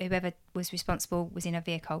that whoever was responsible was in a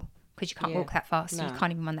vehicle, because you can't walk that fast. No. You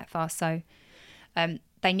can't even run that fast. So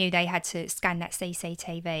they knew they had to scan that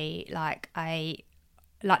CCTV like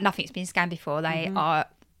nothing's been scanned before. They are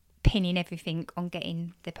pinning everything on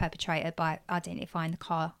getting the perpetrator by identifying the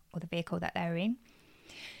car or the vehicle that they were in.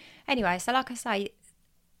 Anyway, so like I say,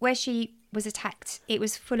 where she was attacked, it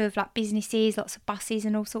was full of like businesses, lots of buses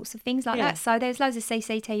and all sorts of things like that. So there's loads of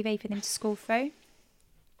CCTV for them to score through.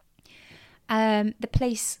 The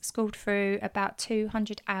police scored through about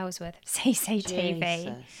 200 hours worth of CCTV.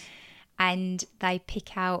 Jesus. And they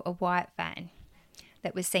pick out a white van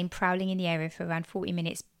that was seen prowling in the area for around 40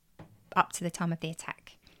 minutes up to the time of the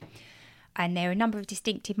attack. And there are a number of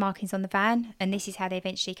distinctive markings on the van, and this is how they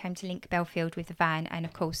eventually came to link Bellfield with the van, and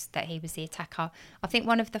of course that he was the attacker. I think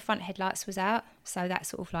one of the front headlights was out, so that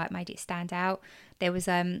sort of like made it stand out. There was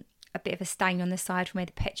a bit of a stain on the side from where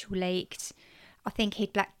the petrol leaked. I think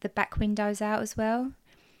he'd blacked the back windows out as well.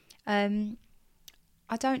 I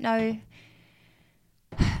don't know.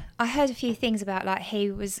 I heard a few things about like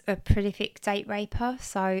he was a prolific date raper,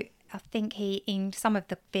 so I think in some of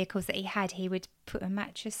the vehicles that he had, he would put a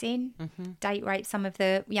mattress in, date rape some of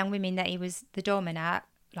the young women that he was the doorman at,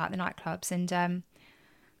 like the nightclubs. And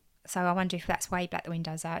so I wonder if that's why he blacked the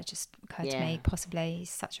windows out. It just occurred to me, possibly.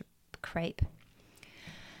 He's such a creep.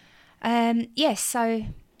 Yes, so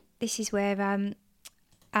this is where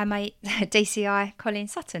our mate DCI Colin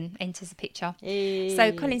Sutton enters the picture. Hey.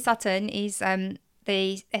 So Colin Sutton is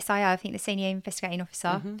the SIO, I think the senior investigating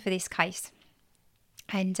officer for this case.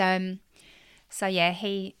 And so yeah,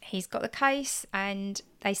 he's got the case, and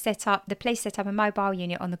the police set up a mobile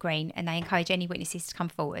unit on the green, and they encourage any witnesses to come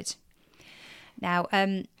forward. Now,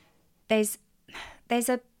 there's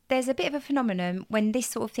a bit of a phenomenon when this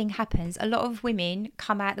sort of thing happens. A lot of women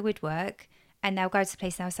come out the woodwork, and they'll go to the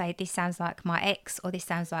police and they'll say, this sounds like my ex, or this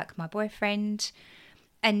sounds like my boyfriend.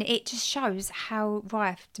 And it just shows how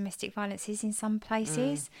rife domestic violence is in some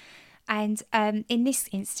places. And in this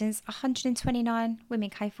instance, 129 women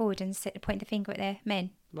came forward and pointed the finger at their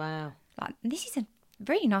men. Wow. Like, this is a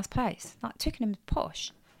really nice place. Like, Twickenham's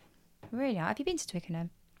posh. Really. Have you been to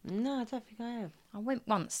Twickenham? No, I don't think I have. I went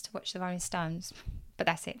once to watch the Rolling Stones, but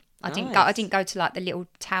that's it. I didn't go to like the little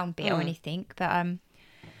town bit or anything. But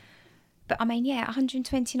I mean, yeah,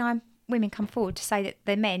 129 women come forward to say that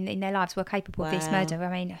their men in their lives were capable of this murder.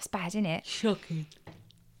 I mean, it's bad, isn't it? Shocking.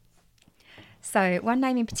 So one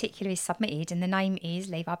name in particular is submitted, and the name is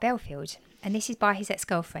Levi Bellfield. And this is by his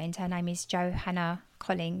ex-girlfriend. Her name is Johanna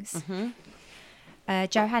Collins.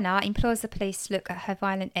 Johanna implores the police to look at her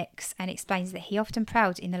violent ex and explains that he often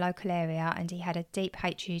prowled in the local area and he had a deep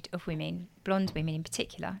hatred of women, blonde women in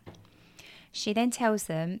particular. She then tells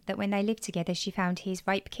them that when they lived together, she found his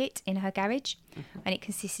rape kit in her garage, and it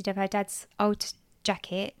consisted of her dad's old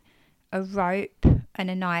jacket, a rope and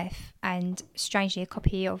a knife, and strangely a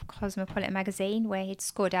copy of Cosmopolitan magazine where he'd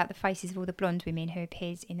scored out the faces of all the blonde women who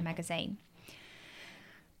appeared in the magazine.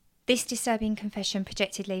 This disturbing confession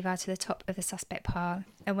projected Levi to the top of the suspect pile,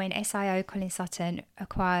 and when SIO Colin Sutton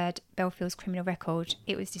acquired Bellfield's criminal record,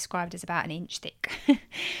 it was described as about an inch thick.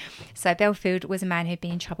 So Bellfield was a man who'd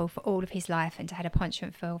been in trouble for all of his life and had a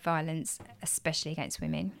penchant for violence, especially against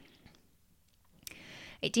women.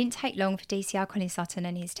 It didn't take long for DCI Colin Sutton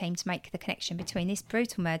and his team to make the connection between this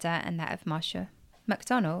brutal murder and that of Marsha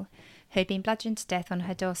McDonnell, who had been bludgeoned to death on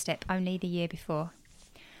her doorstep only the year before.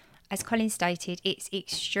 As Colin stated, it's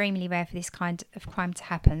extremely rare for this kind of crime to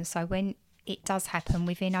happen, so when it does happen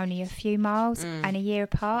within only a few miles and a year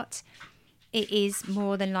apart, it is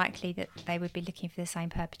more than likely that they would be looking for the same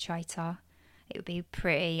perpetrator. It would be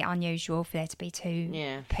pretty unusual for there to be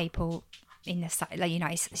two people in the,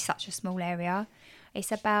 it's such a small area.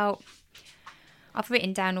 It's about, I've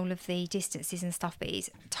written down all of the distances and stuff, but it's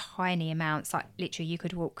tiny amounts. Like literally, you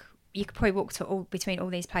could probably walk to between all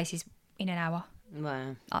these places in an hour.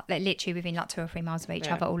 Wow. Like literally within like 2 or 3 miles of each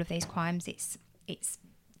other, all of these crimes. It's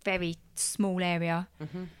very small area,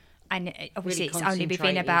 and obviously really it's only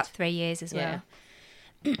within about 3 years as well.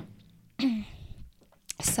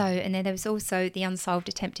 So, and then there was also the unsolved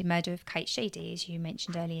attempted murder of Kate Sheedy, as you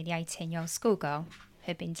mentioned earlier, the 18-year-old schoolgirl who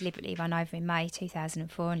had been deliberately run over in May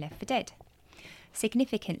 2004 and left for dead.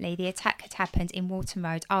 Significantly, the attack had happened in Walton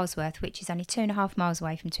Road, Isleworth, which is only 2.5 miles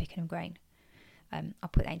away from Twickenham Green. I'll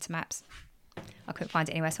put that into maps. I couldn't find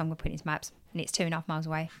it anywhere, so I'm going to put it into maps. And it's 2.5 miles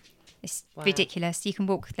away. It's ridiculous. You can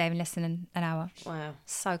walk there in less than an hour. Wow.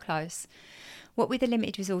 So close. What with the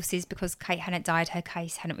limited resources, because Kate hadn't died, her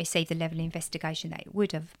case hadn't received the level of investigation that it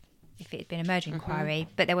would have if it had been a murder inquiry,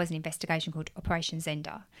 but there was an investigation called Operation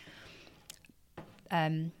Zender.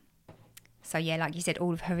 So yeah, like you said,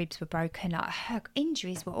 all of her ribs were broken. Like her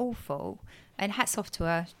injuries were awful, and hats off to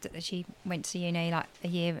her that she went to uni like a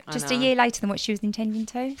year later than what she was intending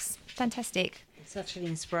to. It's fantastic. Such an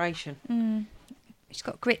inspiration. She's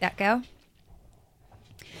got grit, that girl.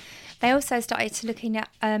 They also started to looking at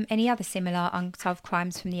any other similar unsolved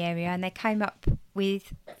crimes from the area, and they came up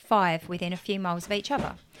with 5 within a few miles of each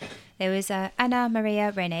other. There was Anna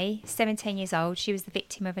Maria Rennie, 17 years old. She was the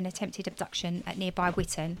victim of an attempted abduction at nearby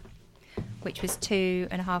Witton, which was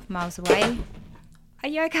 2.5 miles away. Are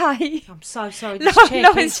you okay? I'm so sorry.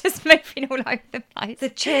 Lauren's just moving all over the place. The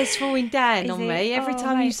chair's falling down on me. Every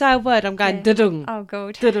time you say a word, I'm going da-dung. Oh,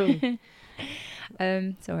 God. Da-dung.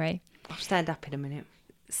 Sorry. I'll stand up in a minute.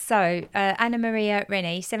 So, Anna Maria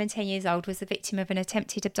Rennie, 17 years old, was the victim of an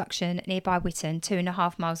attempted abduction at nearby Witton,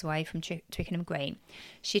 2.5 miles away from Twickenham Green.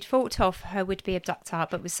 She'd fought off her would-be abductor,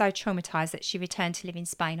 but was so traumatised that she returned to live in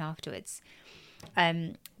Spain afterwards.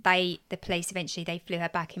 The police eventually flew her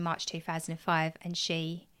back in March 2005, and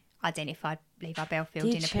she identified Levi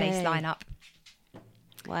Bellfield in a police lineup.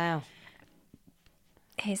 Wow.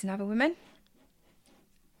 Here's another woman,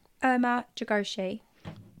 Irma Jagoshi.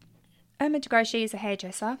 Irma Jagoshi is a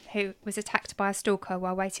hairdresser who was attacked by a stalker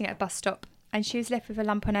while waiting at a bus stop, and she was left with a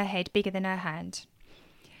lump on her head bigger than her hand.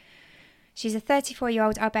 She's a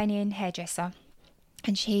 34-year-old Albanian hairdresser,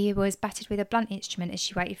 and she was battered with a blunt instrument as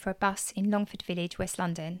she waited for a bus in Longford Village, West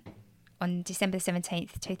London, on December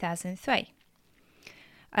 17th, 2003.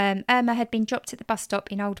 Irma had been dropped at the bus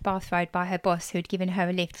stop in Old Bath Road by her boss, who had given her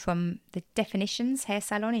a lift from the Definitions hair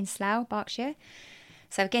salon in Slough, Berkshire.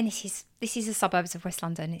 So again, this is the suburbs of West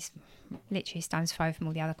London. It's literally a stone's throw from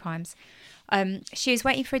all the other crimes. She was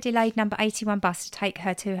waiting for a delayed number 81 bus to take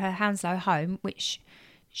her to her Hounslow home, which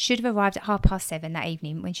should have arrived at 7:30 that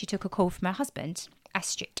evening, when she took a call from her husband,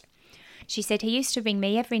 Astrid. She said he used to ring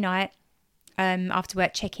me every night after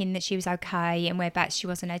work, checking that she was okay and whereabouts she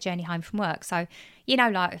was on her journey home from work. So,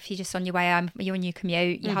 like if you're just on your way home, you're on your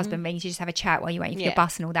commute, your husband rings, you just have a chat while you're waiting for your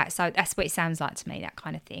bus and all that. So that's what it sounds like to me, that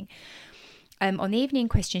kind of thing. On the evening in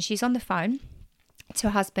question, she's on the phone to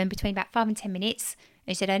her husband between about 5 and 10 minutes.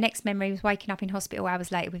 And she said her next memory was waking up in hospital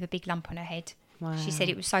hours later with a big lump on her head. Wow. She said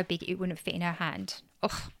it was so big it wouldn't fit in her hand.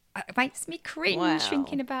 Oh, it makes me cringe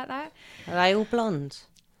thinking about that. Are they all blonde?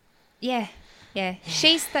 Yeah.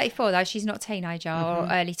 She's 34 though. She's not a teenager or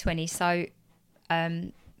early 20s. So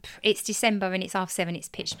it's December and it's 7:30. It's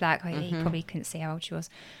pitch black. He probably couldn't see how old she was.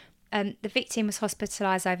 The victim was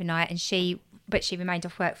hospitalised overnight, and she but she remained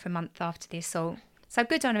off work for a month after the assault. So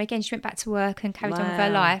good on her. Again, she went back to work and carried on with her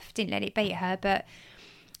life. Didn't let it beat her. But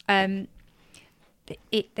there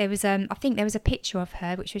was I think there was a picture of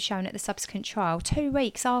her which was shown at the subsequent trial 2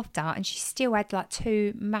 weeks after, and she still had like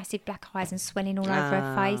 2 massive black eyes and swelling all over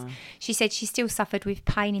her face. She said she still suffered with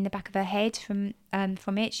pain in the back of her head from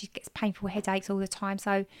it. She gets painful headaches all the time.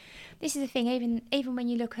 So this is the thing. Even when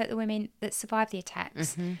you look at the women that survived the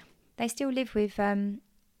attacks, they still live with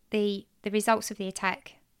the results of the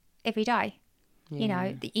attack every day. You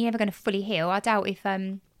know, you're never going to fully heal. I doubt if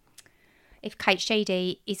Kate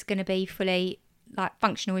Sheedy is going to be fully like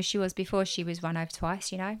functional as she was before she was run over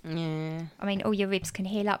twice, you know? Yeah. I mean, all your ribs can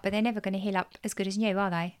heal up, but they're never going to heal up as good as new, are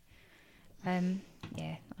they? Yeah,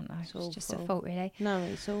 I don't know. It's just a fault, really. No,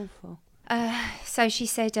 it's awful. So she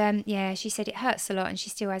said, she said it hurts a lot and she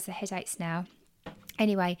still has the headaches now.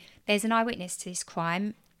 Anyway, there's an eyewitness to this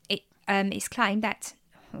crime. It's claimed that,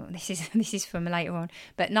 this is from later on,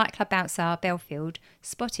 but nightclub bouncer Bellfield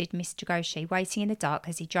spotted Mr. Ghoshi waiting in the dark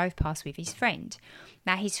as he drove past with his friend.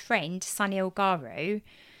 Now, his friend, Sunil Garu,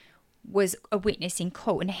 was a witness in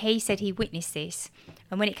court, and he said he witnessed this.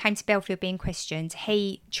 And when it came to Bellfield being questioned,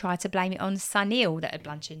 he tried to blame it on Sunil that had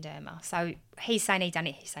bludgeoned Irma. So he's saying he done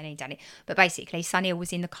it, But basically, Sunil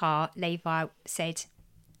was in the car. Levi said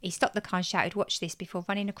he stopped the car and shouted, "Watch this," before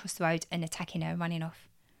running across the road and attacking her and running off.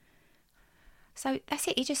 So that's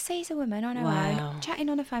it. He just sees a woman on her own, chatting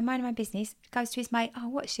on the phone, minding my business, goes to his mate, "Oh,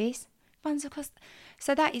 watch this," runs across.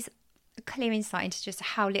 So that is a clear insight into just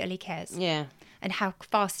how little he cares. Yeah. And how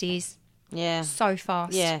fast he is. Yeah. So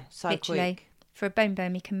fast. Yeah, so literally. Quick. For a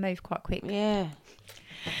boom, he can move quite quick. Yeah.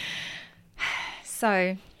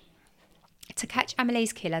 So, to catch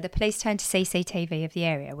Amelie's killer, the police turned to CCTV of the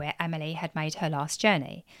area where Amelie had made her last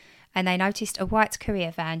journey. And they noticed a white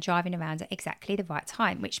courier van driving around at exactly the right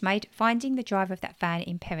time, which made finding the driver of that van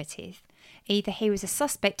imperative. Either he was a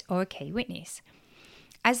suspect or a key witness.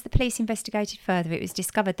 As the police investigated further, it was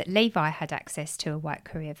discovered that Levi had access to a white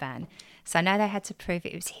courier van. So now they had to prove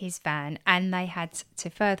it was his van, and they had to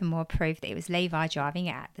furthermore prove that it was Levi driving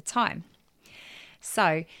it at the time.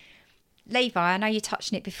 So, Levi, I know you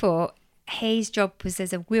touched on it before, his job was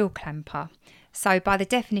as a wheel clamper. So by the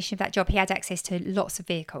definition of that job, he had access to lots of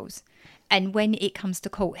vehicles. And when it comes to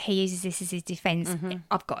court, he uses this as his defence.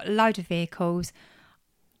 I've got a load of vehicles.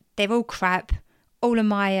 They're all crap. All of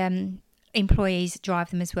my employees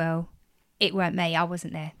drive them as well. It weren't me. I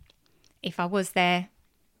wasn't there. If I was there,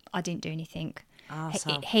 I didn't do anything.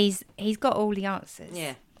 Awesome. He's got all the answers.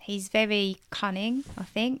 Yeah. He's very cunning, I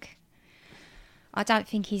think. I don't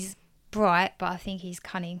think he's bright, but I think he's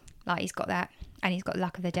cunning. Like, he's got that. And he's got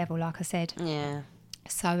luck of the devil, like I said. Yeah.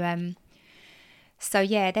 So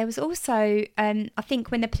yeah, there was also, I think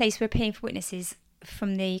when the police were appealing for witnesses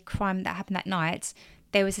from the crime that happened that night,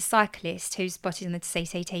 there was a cyclist who's spotted on the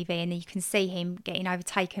CCTV, and you can see him getting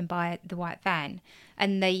overtaken by the white van.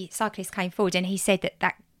 And the cyclist came forward and he said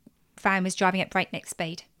that van was driving at breakneck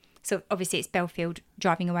speed. So obviously it's Bellfield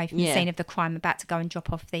driving away from the scene of the crime, about to go and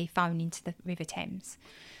drop off the phone into the River Thames.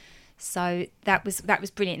 So that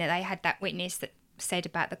was brilliant that they had that witness that said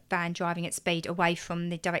about the van driving at speed away from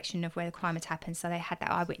the direction of where the crime had happened. So they had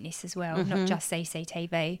that eyewitness as well, not just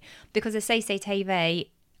CCTV. Because the CCTV,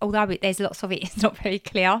 although there's lots of it, it's not very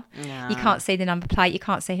clear. No. You can't see the number plate, you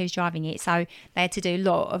can't see who's driving it. So they had to do a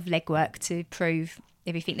lot of legwork to prove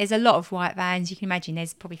everything. There's a lot of white vans. You can imagine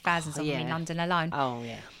there's probably thousands of them in London alone. Oh,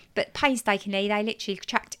 yeah. But painstakingly, they literally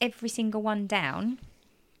tracked every single one down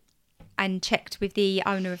and checked with the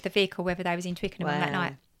owner of the vehicle whether they was in Twickenham on that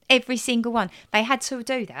night. Every single one. They had to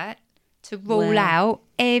do that to rule out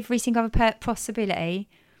every single other possibility.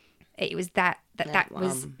 It was that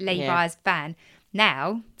was Levi's van.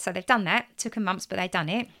 Now, so they've done that. Took them months, but they've done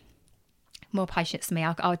it. More patience than me.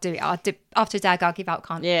 I'll do it. After a day, I'll give up.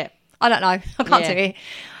 Can't. Yeah. I don't know. I can't do it.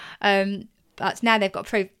 But now they've got to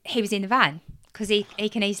prove he was in the van, because he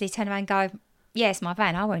can easily turn around and go, "Yeah, it's my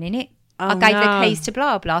van. I wasn't in it. I gave the keys to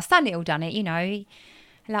blah blah." Sunil done it, you know. He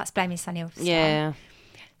likes blaming Sunil. Yeah.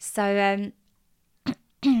 So,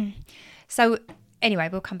 so anyway,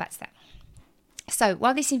 we'll come back to that. So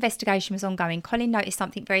while this investigation was ongoing, Colin noticed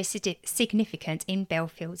something very significant in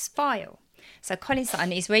Bellfield's file. So Colin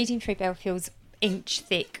Sutton is reading through Bellfield's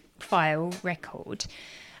inch-thick file record,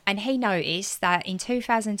 and he noticed that in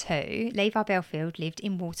 2002, Levi Bellfield lived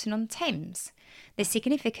in Walton-on-Thames. The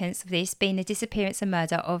significance of this being the disappearance and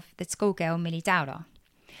murder of the schoolgirl Millie Dowler.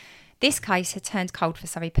 This case had turned cold for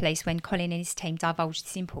Surrey police when Colin and his team divulged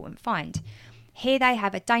this important find. Here they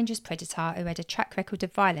have a dangerous predator who had a track record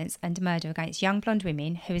of violence and murder against young blonde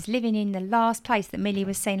women, who was living in the last place that Millie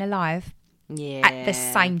was seen alive at the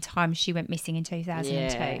same time she went missing in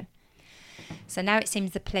 2002. So now it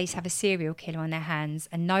seems the police have a serial killer on their hands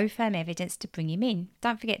and no firm evidence to bring him in.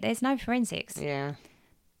 Don't forget, there's no forensics. Yeah.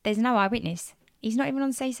 There's no eyewitness. He's not even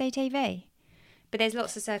on CCTV. But there's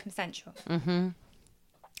lots of circumstantial. Mm-hmm.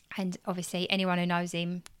 And obviously anyone who knows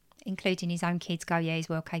him, including his own kids, go, yeah, he's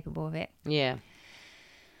well capable of it. Yeah.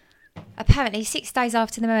 Apparently, 6 days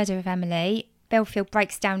after the murder of Emily, Bellfield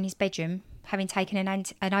breaks down in his bedroom, having taken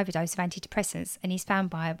an overdose of antidepressants, and he's found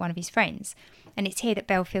by one of his friends. And it's here that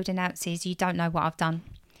Bellfield announces, "You don't know what I've done."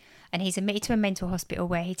 And he's admitted to a mental hospital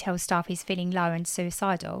where he tells staff he's feeling low and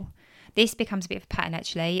suicidal. This becomes a bit of a pattern,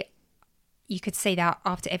 actually. You could see that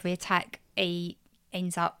after every attack, he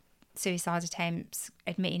ends up suicide attempts,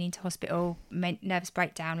 admitting into hospital, nervous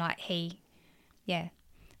breakdown, yeah.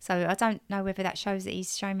 So I don't know whether that shows that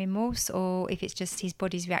he's showing remorse or if it's just his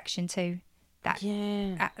body's reaction to that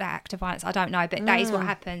that act of violence. I don't know, but that is what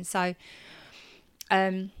happened. So,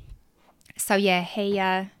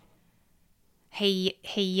 he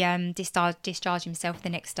discharged himself the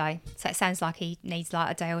next day. So it sounds like he needs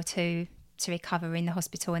like a day or two to recover in the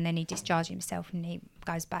hospital, and then he discharged himself and he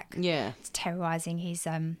goes back to terrorising his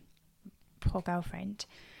poor girlfriend.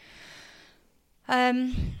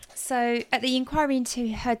 So at the inquiry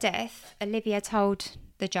into her death, Olivia told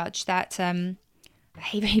the judge that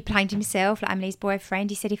he really blamed himself, like Emily's boyfriend.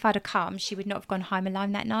 He said if I'd have come, she would not have gone home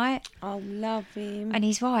alone that night. Oh, love him. And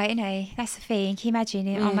he's right, isn't he? That's the thing. Can you imagine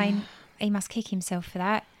it? I mean, he must kick himself for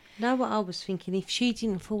that. Know what I was thinking? If she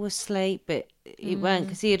didn't fall asleep, but it weren't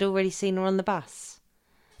because he had already seen her on the bus.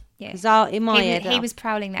 Yeah, in my head, he was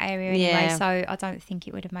prowling that area anyway, so I don't think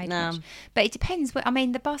it would have made much. But it depends. I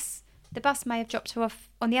mean, the bus may have dropped her off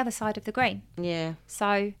on the other side of the green. Yeah.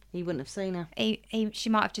 So he wouldn't have seen her. She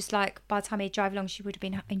might have just by the time he'd drive along, she would have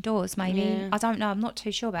been indoors. Maybe. Yeah. I don't know. I'm not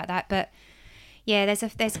too sure about that, but. Yeah,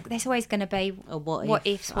 there's always going to be what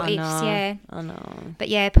ifs. Yeah, I know. But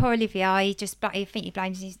yeah, poor Olivia. I think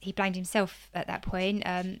he blamed himself at that point.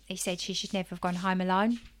 He said she should never have gone home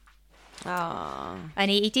alone. Oh. And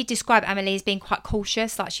he did describe Emily as being quite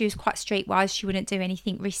cautious. Like she was quite streetwise. She wouldn't do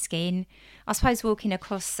anything risky. And I suppose walking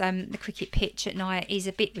across the cricket pitch at night is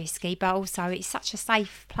a bit risky, but also it's such a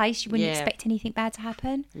safe place. You wouldn't expect anything bad to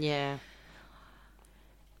happen. Yeah.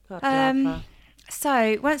 God love her.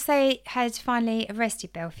 So, once they had finally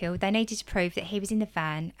arrested Bellfield, they needed to prove that he was in the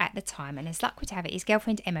van at the time. And as luck would have it, his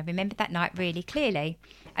girlfriend Emma remembered that night really clearly,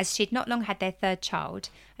 as she'd not long had their third child,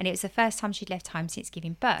 and it was the first time she'd left home since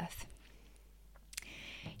giving birth.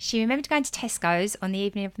 She remembered going to Tesco's on the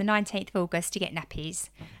evening of the 19th of August to get nappies,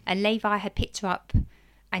 and Levi had picked her up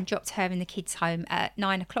and dropped her and the kids home at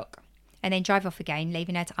 9 o'clock. And then drive off again,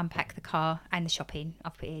 leaving her to unpack the car and the shopping.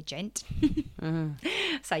 I've put here, gent.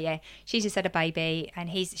 So, yeah, she just had a baby. And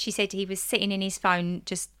she said he was sitting in his phone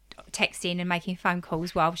just texting and making phone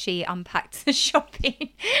calls while she unpacked the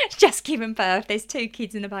shopping. Just given birth. There's 2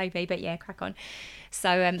 kids and a baby. But, yeah, crack on.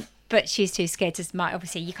 So, but she's too scared to...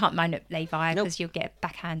 Obviously, you can't moan at Levi because you'll get a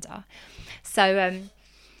backhander. So,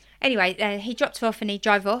 anyway, he dropped her off and he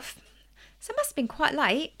drove off. So it must have been quite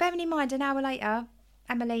late. Bearing in mind, an hour later,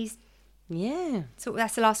 Emily's... Yeah. So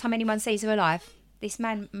that's the last time anyone sees her alive. This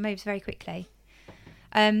man moves very quickly.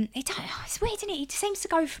 It's weird, isn't it? He seems to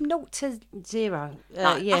go from 0 to 0.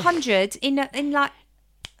 100 in like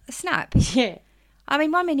a snap. Yeah. I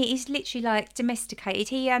mean, 1 minute he's literally like domesticated.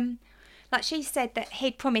 He like she said that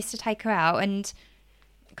he'd promised to take her out, and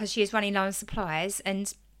because she was running low on supplies,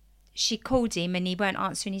 and she called him and he weren't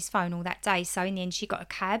answering his phone all that day. So in the end, she got a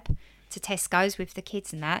cab to Tesco's with the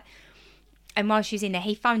kids and that. And while she was in there,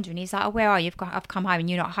 he phoned her and he's like, "Oh, where are you? I've come home and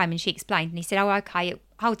you're not home." And she explained. And he said, "Oh, okay,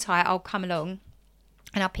 hold tight. I'll come along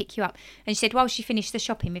and I'll pick you up." And she said, while she finished the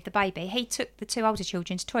shopping with the baby, he took the 2 older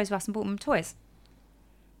children to Toys R Us and bought them toys.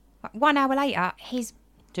 Like 1 hour later, he's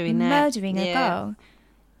murdering a girl.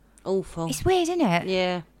 Awful. It's weird, isn't it?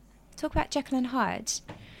 Yeah. Talk about Jekyll and Hyde.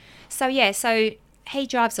 So, yeah, he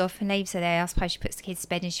drives off and leaves her there. I suppose she puts the kids to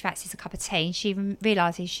bed and she fancies a cup of tea. And she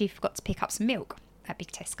realises she forgot to pick up some milk at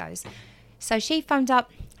Big Tesco's. So she phoned up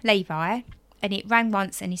Levi and it rang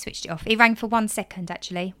once and he switched it off. It rang for 1 second,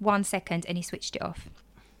 actually. 1 second, and he switched it off.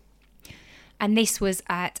 And this was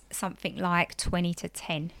at something like 20 to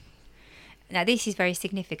 10. Now, this is very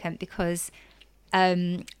significant because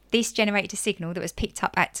this generated a signal that was picked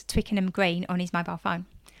up at Twickenham Green on his mobile phone.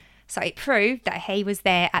 So it proved that he was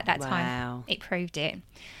there at that time. It proved it.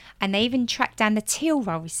 And they even tracked down the till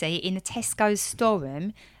roll receipt in the Tesco's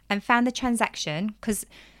storeroom and found the transaction because...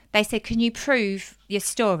 They said, "Can you prove your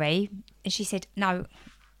story?" And she said, "No."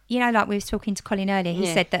 You know, like we were talking to Colin earlier, he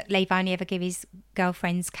said that Levi only ever give his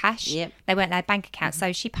girlfriends cash. Yep. They weren't allowed bank accounts.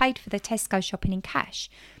 So she paid for the Tesco shopping in cash.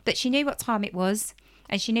 But she knew what time it was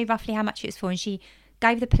and she knew roughly how much it was for. And she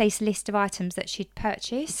gave the police a list of items that she'd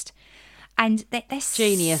purchased. And they're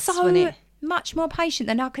genius, so wasn't it? much more patient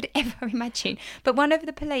than I could ever imagine. But one of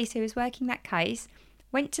the police who was working that case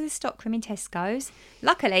went to the stockroom in Tesco's.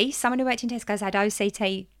 Luckily, someone who worked in Tesco's had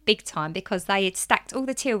OCT big time because they had stacked all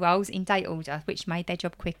the till rolls in date order, which made their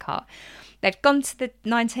job quicker. They've gone to the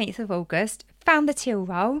 19th of August, found the till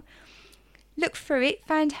roll, looked through it,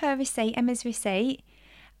 found her receipt, Emma's receipt,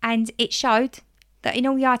 and it showed that in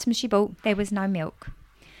all the items she bought, there was no milk.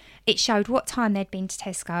 It showed what time they'd been to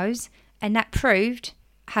Tesco's, and that proved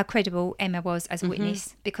how credible Emma was as a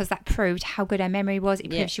witness, because that proved how good her memory was. It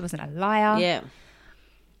proved she wasn't a liar. Yeah.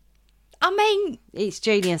 I mean, it's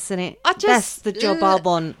genius, isn't it? That's the job I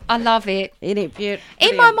want. I love it. Isn't it beautiful?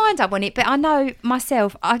 In my mind, I want it, but I know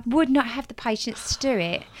myself, I would not have the patience to do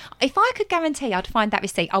it. If I could guarantee I'd find that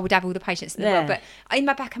receipt, I would have all the patience in the world. But in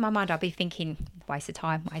the back of my mind, I'd be thinking, waste of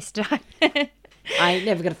time. I ain't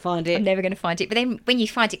never going to find it. I'm never going to find it. But then when you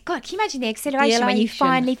find it, God, can you imagine the exhilaration when you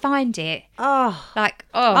finally find it? Oh.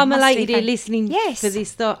 I'm elated here listening to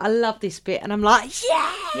this thought. I love this bit. And I'm like,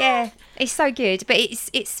 yeah. Yeah, it's so good. But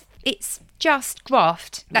it's just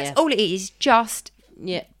graft. That's all it is. Just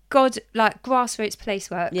God, like grassroots police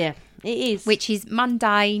work. Yeah, it is. Which is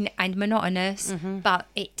mundane and monotonous, but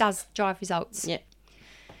it does drive results. Yeah.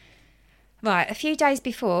 Right, a few days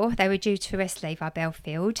before they were due to arrest Levi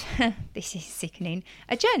Bellfield, this is sickening,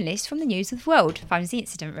 a journalist from the News of the World phones the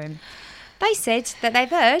incident room. They said that they've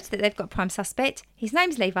heard that they've got a prime suspect. His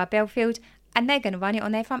name's Levi Bellfield, and they're going to run it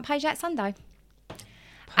on their front page that Sunday.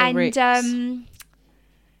 Pirates. And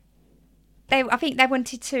I think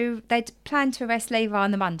they'd planned to arrest Levi on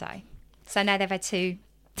the Monday. So now they've had to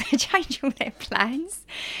change all their plans.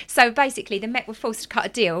 So basically, the Met were forced to cut a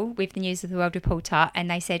deal with the News of the World reporter, and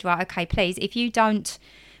they said, right, okay, please, if you don't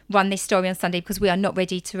run this story on Sunday because we are not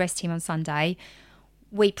ready to arrest him on Sunday,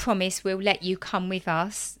 we promise we'll let you come with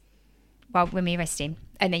us when we arrest him,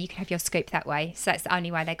 and then you can have your scoop that way. So that's the only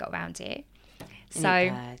way they got around it. Isn't it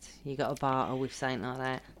bad? You got to barter with something like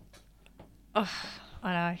that. Oh,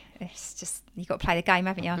 I know. It's just, you got to play the game,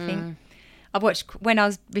 haven't you, I think? I've watched, when I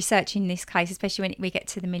was researching this case, especially when we get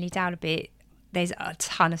to the Millie Dowler bit, there's a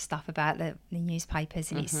ton of stuff about the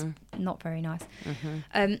newspapers, and it's not very nice.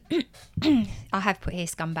 I have put here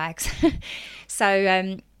scumbags.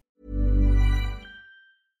 So,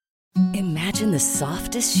 imagine the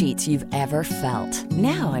softest sheets you've ever felt.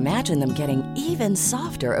 Now imagine them getting even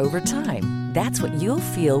softer over time. That's what you'll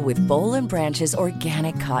feel with Boll & Branch's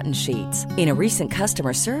organic cotton sheets. In a recent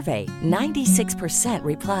customer survey, 96%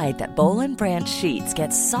 replied that Boll & Branch sheets get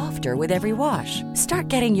softer with every wash. Start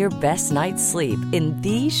getting your best night's sleep in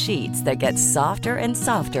these sheets that get softer and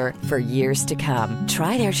softer for years to come.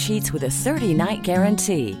 Try their sheets with a 30-night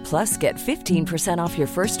guarantee. Plus, get 15% off your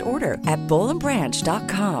first order at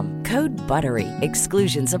bollandbranch.com. Code BUTTERY.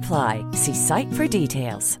 Exclusions apply. See site for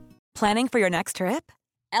details. Planning for your next trip?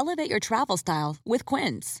 Elevate your travel style with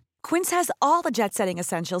Quince. Quince has all the jet-setting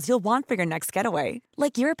essentials you'll want for your next getaway,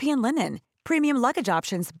 like European linen, premium luggage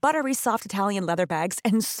options, buttery soft Italian leather bags,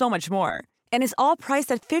 and so much more. And is all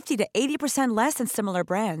priced at 50 to 80% less than similar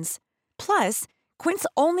brands. Plus, Quince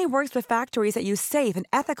only works with factories that use safe and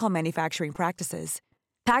ethical manufacturing practices.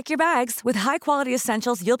 Pack your bags with high-quality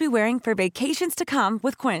essentials you'll be wearing for vacations to come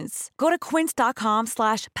with Quince. Go to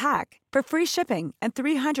quince.com/pack for free shipping and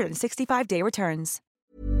 365-day returns.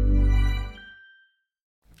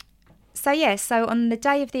 So on the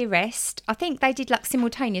day of the arrest, I think they did like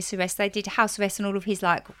simultaneous arrests. They did house arrest on all of his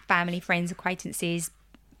like family, friends, acquaintances,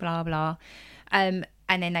 blah, blah. And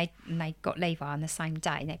then they got Levi on the same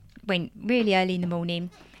day. And they went really early in the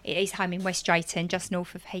morning. It is home in West Drayton, just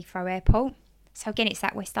north of Heathrow Airport. So again, it's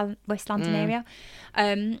that West London area.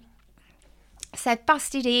 So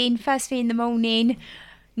busted in, first thing in the morning,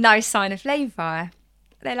 no sign of Levi.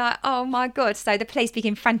 They're like, oh my God. So the police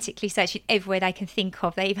begin frantically searching everywhere they can think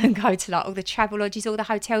of. They even go to like all the travel lodges, all the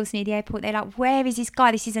hotels near the airport. They're like, where is this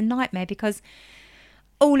guy? This is a nightmare, because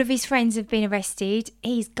all of his friends have been arrested.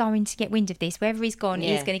 He's going to get wind of this. Wherever he's gone,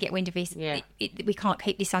 he's going to get wind of this. Yeah. We can't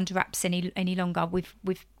keep this under wraps any longer. We've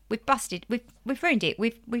busted. We've ruined it.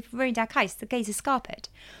 We've ruined our case. The geezer's scarpered.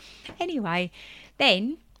 Anyway,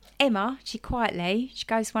 then Emma, she goes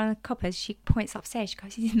to one of the coppers. She points upstairs. She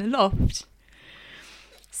goes, he's in the loft.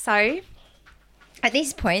 So at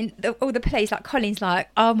this point, all the police, like Colin's like,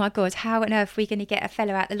 oh my God, how on earth are we going to get a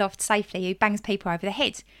fella out the loft safely who bangs people over the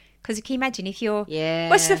head? Because you can imagine if you're,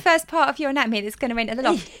 what's the first part of your anatomy that's going to enter the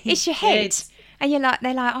loft? It's your head. And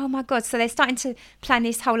they're like, oh my God. So they're starting to plan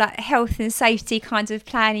this whole like health and safety kind of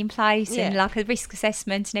plan in place and like a risk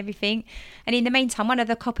assessment and everything. And in the meantime, one of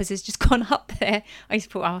the coppers has just gone up there. I just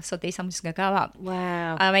thought, oh, sod this, I'm just going to go up.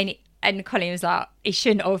 Wow. I mean, And Colin was like, he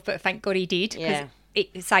shouldn't have, but thank God he did, because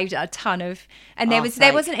it saved a ton of... And there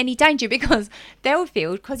wasn't any danger, because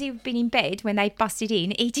Bellfield, because he'd been in bed when they busted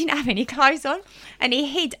in, he didn't have any clothes on, and he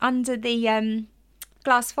hid under the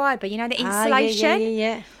glass fibre, the insulation.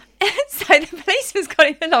 Yeah. So the policeman's got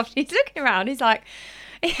in the loft, and he's looking around, he's like...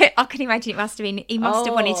 I can imagine he must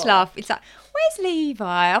have wanted to laugh. It's like, where's Levi?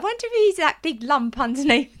 I wonder if he's that big lump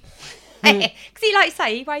underneath. Because he, like you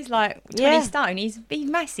say, he weighs like 20 stone. He's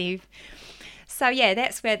massive. So yeah,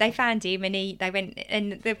 that's where they found him, and they went,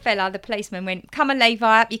 and the policeman went, "Come on,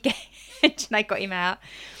 Levi, up you get." And they got him out,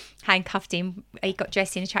 handcuffed him. He got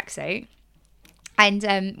dressed in a tracksuit, and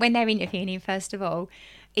when they're interviewing him, first of all,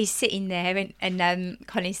 he's sitting there, and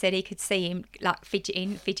Colin said he could see him like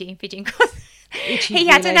fidgeting because he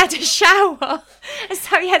hadn't had a shower, and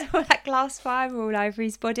so he had all that glass fibre all over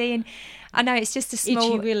his body. And I know it's just a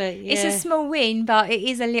small, it's a small win, but it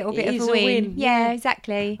is a little bit of a win. Yeah,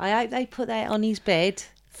 exactly. I hope they put that on his bed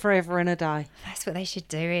forever and a day. That's what they should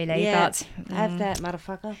do, really. Yeah, but have that,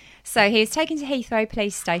 motherfucker. So he was taken to Heathrow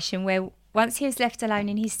Police Station, where once he was left alone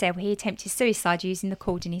in his cell, he attempted suicide using the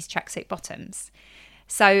cord in his tracksuit bottoms.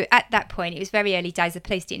 So at that point, it was very early days. The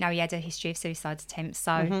police didn't know he had a history of suicide attempts.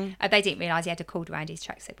 So they didn't realise he had a cord around his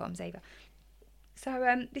tracksuit bottoms either.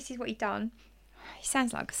 So this is what he'd done. He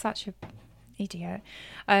sounds like such a idiot.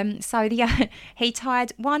 He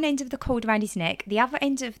tied one end of the cord around his neck, the other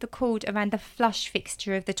end of the cord around the flush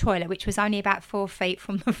fixture of the toilet, which was only about 4 feet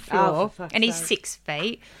from the floor, and he's 6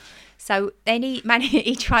 feet. So then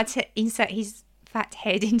he tried to insert his fat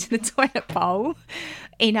head into the toilet bowl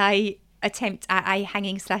in a attempt at a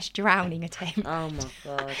hanging/drowning attempt. Oh my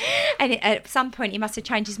God. And at some point he must have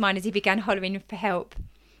changed his mind as he began hollering for help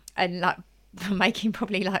and like making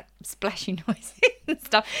probably like splashing noises and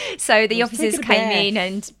stuff. So the officers came in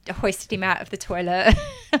and hoisted him out of the toilet.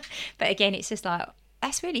 But again, it's just like,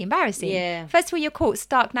 that's really embarrassing. Yeah. First of all, you're caught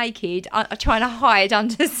stark naked, trying to hide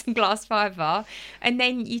under some glass fibre, and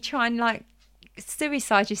then you try and like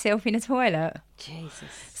suicide yourself in a toilet. Jesus.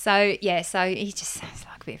 So he just sounds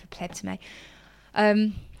like a bit of a pleb to me.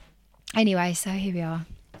 Anyway, so here we are.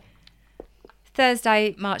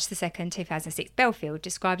 Thursday, March the 2nd, 2006, Bellfield,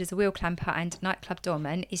 described as a wheel clamper and nightclub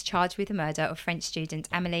doorman, is charged with the murder of French student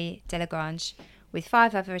Amélie Delagrange, with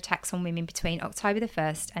 5 other attacks on women between October the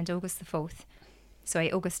 1st and August the 4th.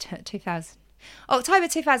 August 2000. October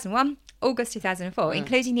 2001, August 2004,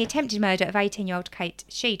 including the attempted murder of 18-year-old Kate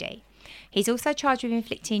Sheedy. He's also charged with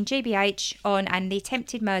inflicting GBH on and the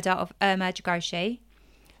attempted murder of Irma Jagoshi.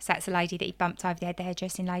 So that's a lady that he bumped over the head, the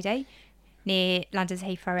hairdressing lady, near London's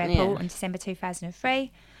Heathrow Airport in December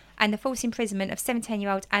 2003. And the false imprisonment of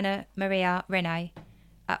 17-year-old Anna Maria Rene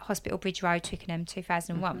at Hospital Bridge Road, Twickenham,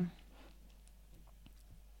 2001.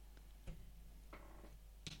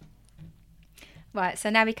 Right, so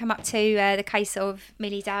now we come up to the case of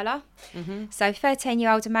Millie Dowler. So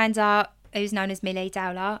 13-year-old Amanda, who's known as Millie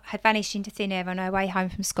Dowler, had vanished into thin air on her way home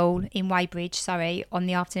from school in Weybridge, Surrey, on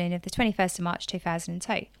the afternoon of the 21st of March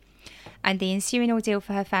 2002. And the ensuing ordeal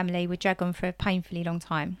for her family would drag on for a painfully long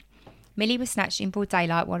time. Millie was snatched in broad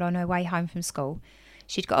daylight while on her way home from school.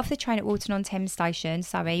 She'd got off the train at Walton-on-Thames Station,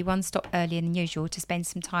 Surrey, one stop earlier than usual, to spend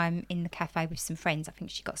some time in the cafe with some friends. I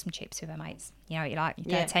think she got some chips with her mates. You know what you like,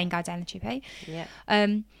 you're 13, go down the chippy. Yeah.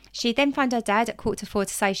 She then phoned her dad at 3:45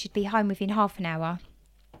 to say she'd be home within half an hour.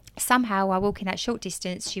 Somehow, while walking that short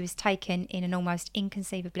distance, she was taken in an almost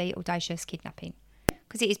inconceivably audacious kidnapping.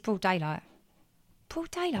 Because it is broad daylight.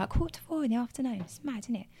 Broad daylight, 3:45 in the afternoon. It's mad,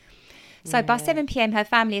 isn't it? So by 7 p.m, her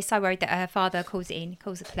family is so worried that her father calls the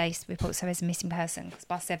police, reports her as a missing person. Because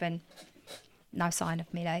by 7, no sign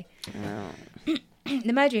of Millie. Oh.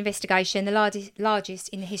 The murder investigation, the largest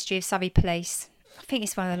in the history of Surrey Police, I think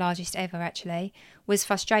it's one of the largest ever actually, was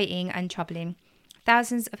frustrating and troubling.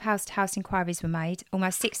 Thousands of house-to-house inquiries were made,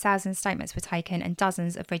 almost 6,000 statements were taken, and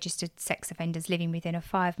dozens of registered sex offenders living within a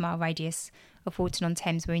 5-mile radius of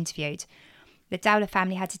Walton-on-Thames were interviewed. The Dowler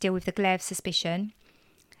family had to deal with the glare of suspicion,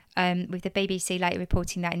 with the BBC later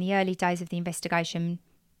reporting that in the early days of the investigation,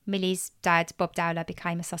 Millie's dad, Bob Dowler,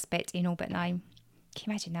 became a suspect in all but name. Can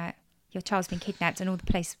you imagine that? Your child's been kidnapped and all the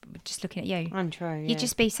police were just looking at you. Untrue, yeah. You'd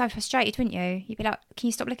just be so frustrated, wouldn't you? You'd be like, can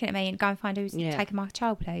you stop looking at me and go and find who's taken my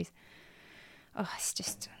child, please? It's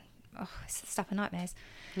the stuff of nightmares.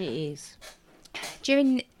 It is.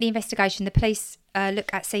 During the investigation, the police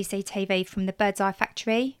look at CCTV from the Bird's Eye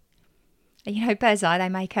factory. You know, Bird's Eye, they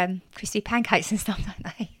make crispy pancakes and stuff,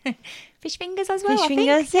 don't they? Fish fingers as well, I think.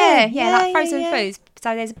 Fingers, yeah, like frozen foods.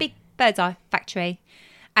 So there's a big Bird's Eye factory,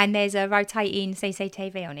 and there's a rotating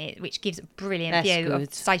CCTV on it, which gives a brilliant view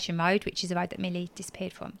of Station Road, which is the road that Millie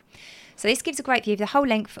disappeared from. So this gives a great view of the whole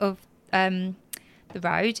length of the the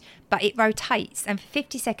road, but it rotates, and for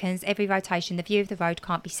 50 seconds, every rotation, the view of the road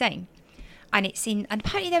can't be seen. And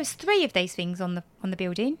apparently there was 3 of these things on the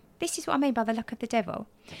building. This is what I mean by the luck of the devil.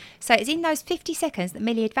 So it's in those 50 seconds that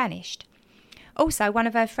Millie had vanished. Also, one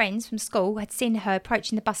of her friends from school had seen her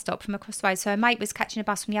approaching the bus stop from across the road. So her mate was catching a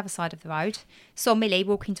bus from the other side of the road, saw Millie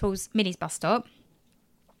walking towards Millie's bus stop.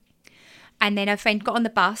 And then her friend got on the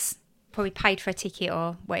bus, probably paid for a ticket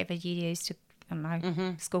or whatever you use to, I don't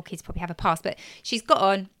know, school kids probably have a pass. But she's got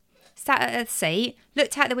on, sat at her seat,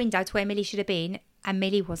 looked out the window to where Millie should have been, and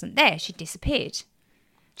Millie wasn't there. She'd disappeared.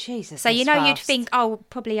 Jesus. So, you know, fast. you'd think, oh,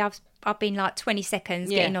 probably I've been like 20 seconds,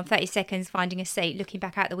 getting on 30 seconds, finding a seat, looking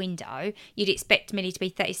back out the window. You'd expect Millie to be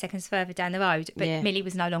 30 seconds further down the road, but Millie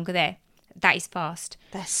was no longer there. That is fast.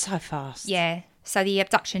 That's so fast. Yeah. So the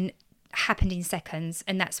abduction happened in seconds,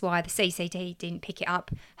 and that's why the CCTV didn't pick it up.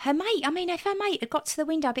 Her mate, if her mate had got to the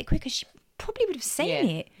window a bit quicker, she probably would have seen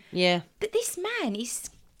it. Yeah. But this man is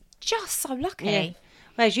just so lucky. Yeah.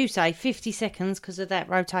 Well, as you say, 50 seconds because of that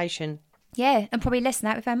rotation. Yeah, and probably less than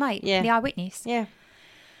that with her mate, the eyewitness. Yeah.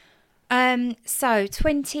 So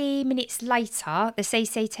 20 minutes later, the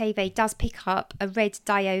CCTV does pick up a red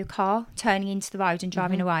Daewoo car turning into the road and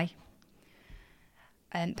driving away.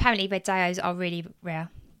 Apparently, red Daewoo's are really rare.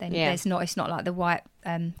 It's not like the white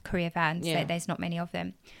courier vans. There's not many of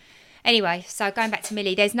them. Anyway, so going back to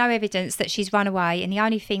Millie, there's no evidence that she's run away, and the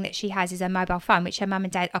only thing that she has is her mobile phone, which her mum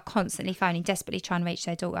and dad are constantly phoning, desperately trying to reach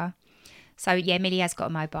their daughter. So, yeah, Millie has got a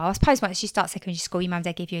mobile. I suppose once she starts secondary school, your mum and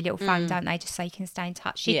dad give you a little phone, don't they, just so you can stay in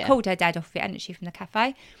touch. She called her dad off it, hadn't she, from the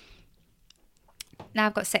cafe. Now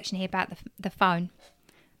I've got a section here about the phone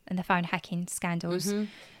and the phone hacking scandals.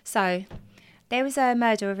 So there was a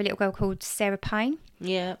murder of a little girl called Sarah Payne.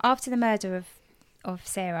 Yeah. After the murder of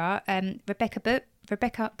Sarah,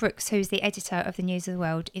 Rebecca Brooks, who's the editor of the News of the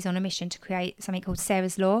World, is on a mission to create something called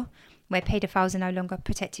Sarah's Law, where paedophiles are no longer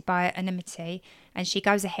protected by anonymity, and she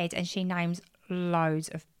goes ahead and she names loads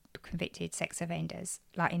of convicted sex offenders,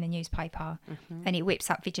 like in the newspaper, and it whips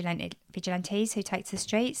up vigilantes who take to the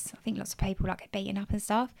streets. I think lots of people like get beaten up and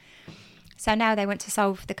stuff. So now they want to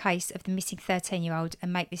solve the case of the missing 13-year-old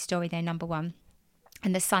and make this story their number one.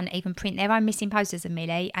 And the Sun even print their own missing posters of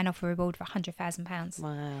Millie and offer a reward of £100,000.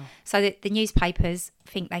 Wow. So the newspapers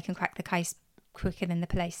think they can crack the case quicker than the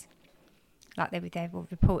police. Like they're with their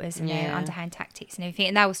reporters and their underhand tactics and everything.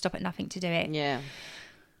 And they will stop at nothing to do it. Yeah.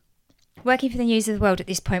 Working for the News of the World at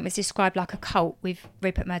this point was described like a cult, with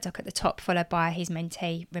Rupert Murdoch at the top, followed by his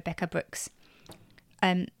mentee, Rebecca Brooks.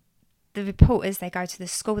 The reporters, they go to the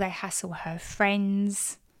school, they hassle her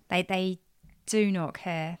friends. They do not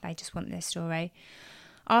care. They just want their story.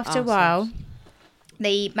 After a while,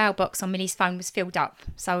 the mailbox on Millie's phone was filled up.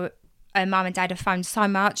 So her mum and dad have phoned so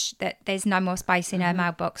much that there's no more space in her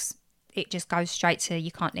mailbox. It just goes straight to,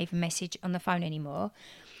 you can't leave a message on the phone anymore.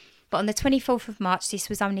 But on the 24th of March, this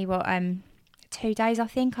was only, 2 days, I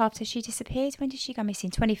think, after she disappeared. When did she go missing?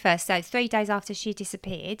 21st. So 3 days after she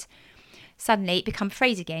disappeared, suddenly it became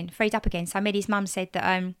freed up again. So Millie's mum said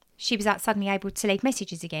that she was suddenly able to leave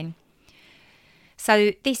messages again.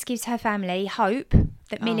 So this gives her family hope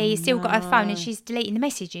that Millie has still got her phone and she's deleting the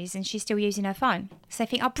messages and she's still using her phone. So they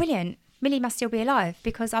think, oh, brilliant, Millie must still be alive,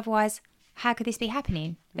 because otherwise, how could this be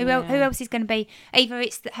happening? Who else is going to be? Either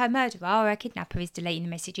it's her murderer or her kidnapper is deleting the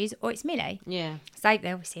messages, or it's Millie. Yeah. So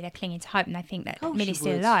they're clinging to hope and they think that Millie's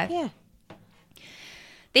still alive. Yeah.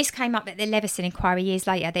 This came up at the Leveson inquiry years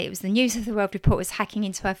later, that it was the News of the World reporters hacking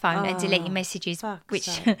into her phone and deleting messages, which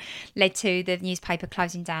led to the newspaper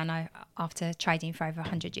closing down after trading for over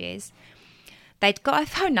 100 years. They'd got her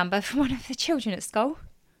phone number from one of the children at school.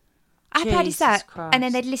 How bad is that? Christ. And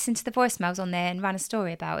then they'd listen to the voicemails on there and run a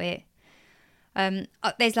story about it.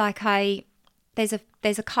 There's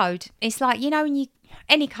a code. It's like, when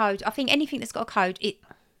any code, I think anything that's got a code,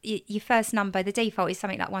 your first number, the default is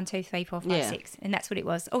something like 1, 2, 3, 4, 5, 6, and that's what it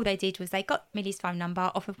was. All they did was they got Millie's phone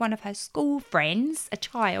number off of one of her school friends, a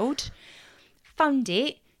child, phoned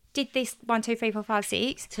it, did this 1, 2, 3, 4, 5,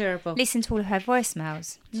 6. Terrible. Listened to all of her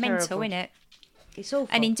voicemails. Terrible. Mental, innit? It's awful.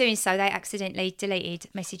 And in doing so, they accidentally deleted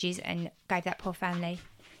messages and gave that poor family.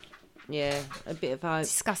 Yeah, a bit of hope.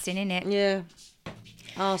 Disgusting, innit? Yeah.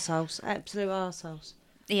 Arseholes, absolute arseholes.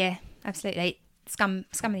 Yeah, absolutely. Scum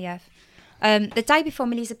of the earth. The day before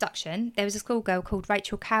Millie's abduction, there was a schoolgirl called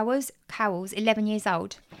Rachel Cowles, 11 years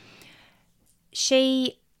old.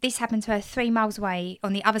 This happened to her 3 miles away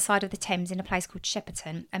on the other side of the Thames in a place called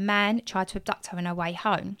Shepperton. A man tried to abduct her on her way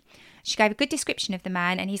home. She gave a good description of the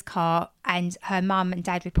man and his car, and her mum and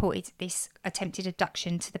dad reported this attempted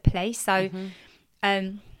abduction to the police. So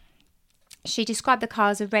she described the car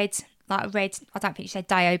as a red like a red, I don't think she said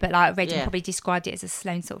Deo, but like a red, and probably described it as a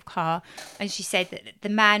saloon sort of car. And she said that the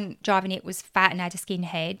man driving it was fat and had a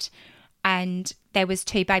skinhead, and there was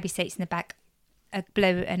 2 baby seats in the back, a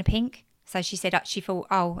blue and a pink. So she said she thought,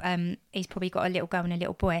 he's probably got a little girl and a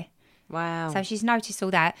little boy. Wow. So she's noticed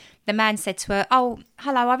all that. The man said to her, "Oh,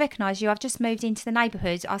 hello, I recognise you. I've just moved into the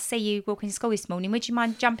neighbourhood. I see you walking to school this morning. Would you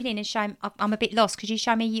mind jumping in and showing? I'm a bit lost. Could you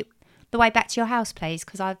show me the way back to your house, please?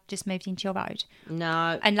 Because I've just moved into your road."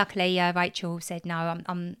 No. And luckily, Rachel said, "No,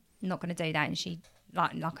 I'm not going to do that." And she,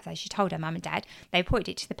 like I say, she told her mum and dad. They reported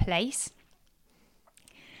it to the police.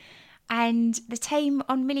 And the team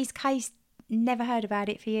on Millie's case never heard about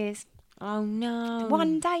it for years. Oh, no.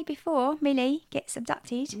 One day before Millie gets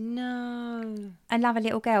abducted, No. another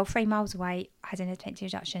little girl 3 miles away had an attempted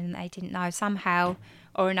abduction, and they didn't know. Somehow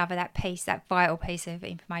or another, that vital piece of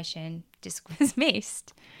information just was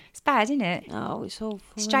missed. It's bad, isn't it? Oh, it's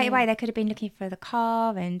awful. Straight away, they could have been looking for the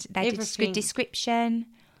car, and they did a Everything. good description.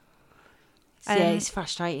 Yeah, it's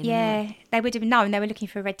frustrating. Yeah, Isn't it? they would have known. They were looking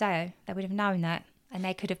for a red Deo. They would have known that, and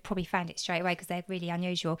they could have probably found it straight away because they're really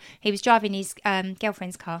unusual. He was driving his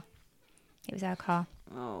girlfriend's car. It was her car.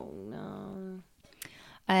 Oh, no.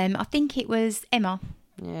 I think it was Emma.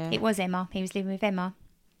 Yeah. It was Emma. He was living with Emma.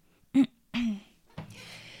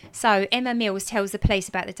 So Emma Mills tells the police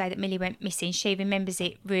about the day that Millie went missing. She remembers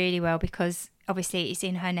it really well because obviously it's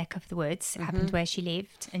in her neck of the woods. It happened where she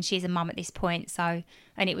lived, and she's a mum at this point. So,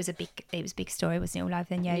 and it was a big story, wasn't it, all over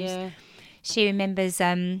the news? Yeah. She remembers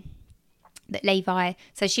that Levi.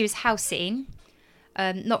 So she was house sitting,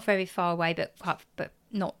 not very far away, but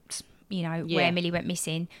not where Millie went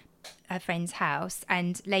missing, her friend's house.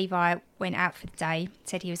 And Levi went out for the day.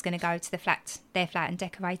 Said he was going to go to their flat, and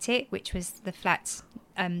decorate it, which was the flat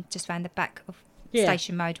just around the back of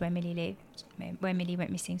Station Road where Millie lived, where Millie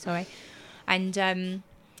went missing. Sorry, and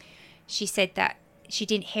she said that she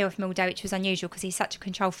didn't hear from him all day, which was unusual because he's such a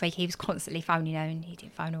control freak. He was constantly phoning her, and he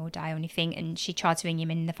didn't phone her all day or anything. And she tried to ring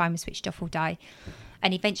him, and the phone was switched off all day.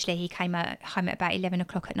 And eventually, he came home at about 11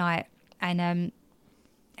 o'clock at night, and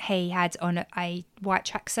he had on a white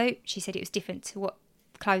tracksuit. She said it was different to what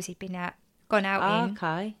clothes he'd gone out in.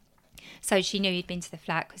 Okay. So she knew he'd been to the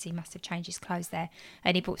flat because he must have changed his clothes there.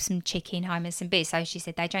 And he brought some chicken home and some beer. So she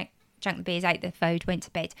said they drank the beers, ate the food, went to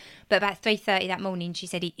bed. But about 3:30 that morning, she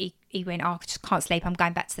said he went, "Oh, I just can't sleep. I'm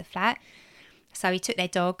going back to the flat." So he took their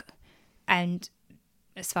dog and,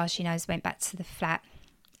 as far as she knows, went back to the flat.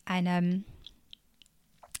 And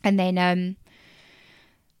then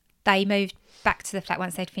they moved back to the flat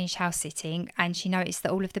once they'd finished house sitting, and she noticed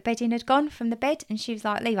that all of the bedding had gone from the bed, and she was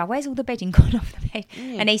like, "Levi, where's all the bedding gone off the bed?"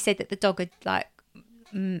 And he said that the dog had like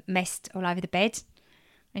messed all over the bed.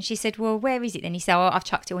 And she said, "Well, where is it then?" He said, "Oh, I've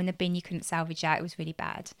chucked it all in the bin. You couldn't salvage that. It was really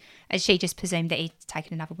bad." And she just presumed that he'd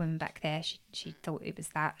taken another woman back there. She thought it was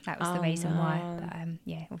that was the reason why.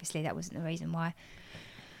 But obviously that wasn't the reason why.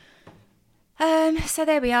 So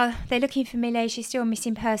there we are. They're looking for Millie. She's still a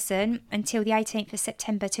missing person until the 18th of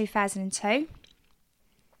September 2002,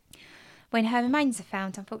 when her remains are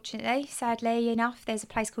found, unfortunately. Sadly enough, there's a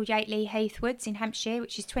place called Yateley Heath Woods in Hampshire,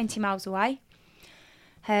 which is 20 miles away.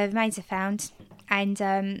 Her remains are found, and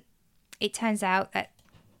it turns out that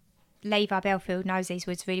Levi Bellfield knows these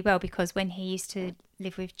woods really well because when he used to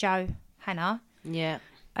live with Jo Hannah,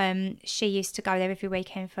 she used to go there every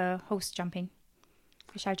weekend for horse jumping,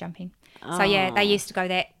 for show jumping. So yeah, they used to go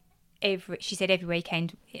there she said every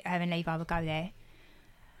weekend her and Levi would go there.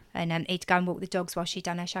 And he'd go and walk the dogs while she'd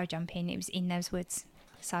done her show jumping. It was in those woods.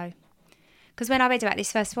 So, because when I read about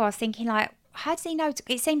this first of all, I was thinking like, how does he know?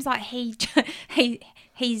 It seems like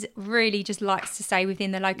he's really just likes to stay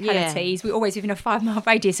within the localities. We're always within a 5-mile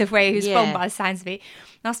radius of where he was from, by the sounds of it.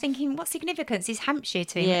 And I was thinking, what significance is Hampshire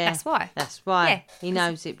to him? Yeah, That's why. That's why. Yeah, he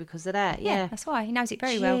knows it because of that. Yeah, that's why. He knows it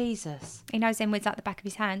very well. Jesus. He knows them woods like the back of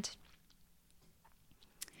his hand.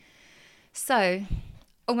 So,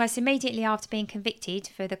 almost immediately after being convicted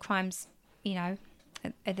for the crimes,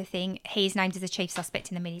 of the thing, he's named as the chief suspect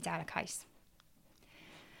in the Millie Dowler case.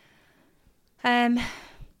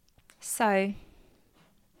 So,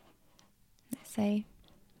 let's see.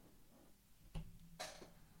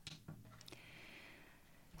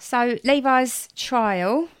 So, Levi's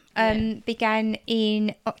trial began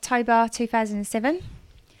in October 2007.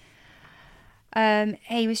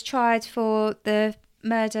 He was tried for the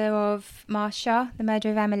murder of Marsha, the murder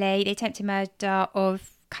of Emily, the attempted murder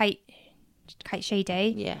of Kate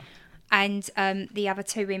Sheedy, and the other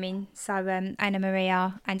 2 women, so Anna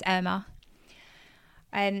Maria and Irma.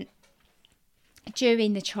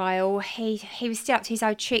 During the trial, he was still up to his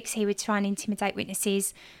old tricks. He would try and intimidate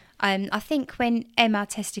witnesses. I think when Emma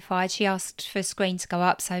testified, she asked for a screen to go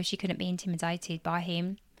up so she couldn't be intimidated by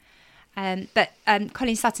him. But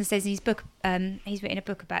Colin Sutton says in his book, he's written a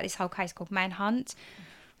book about this whole case called Manhunt,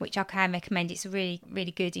 which I can recommend. It's a really,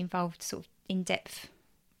 really good, involved, sort of in-depth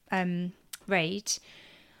read.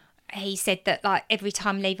 He said that like every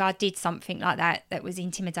time Levi did something like that was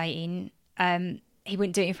intimidating, he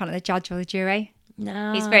wouldn't do it in front of the judge or the jury.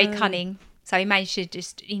 No. He's very cunning. So he managed to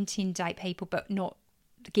just intimidate people but not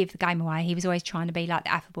give the game away. He was always trying to be like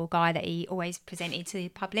the affable guy that he always presented to the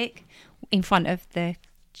public in front of the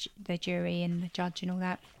jury and the judge and all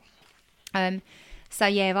that. So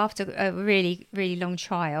yeah, after a really, really long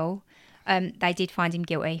trial, they did find him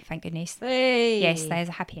guilty, thank goodness. Hey. Yes, there's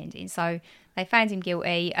a happy ending. So they found him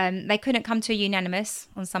guilty. They couldn't come to a unanimous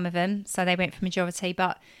on some of them, so they went for majority,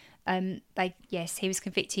 but he was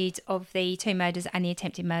convicted of the 2 murders and the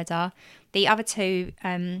attempted murder. The other 2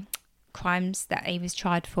 crimes that he was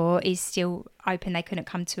tried for is still open. They couldn't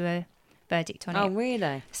come to a verdict on it. Oh,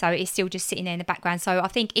 really? So it's still just sitting there in the background. So I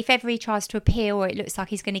think if ever he tries to appeal or it looks like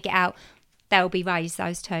he's going to get out, they'll be raised,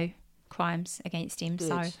 those 2 crimes against him. Good.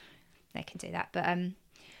 So they can do that. But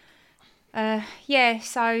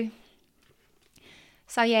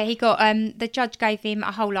he got the judge gave him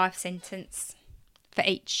a whole life sentence for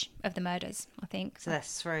each of the murders, I think. So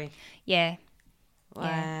that's 3. Yeah. Wow.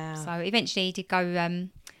 Yeah. So eventually he did go,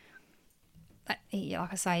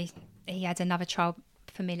 like I say, he had another trial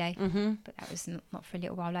for Millie, but that was not for a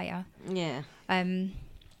little while later. Yeah.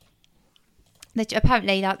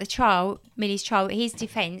 Apparently, like the trial, Millie's trial,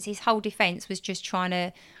 his whole defence was just trying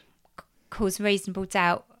to cause reasonable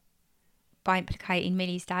doubt by implicating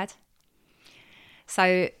Millie's dad.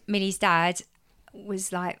 So Millie's dad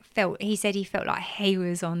was like, he said he felt like he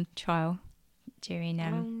was on trial during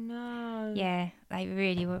oh no. Yeah, they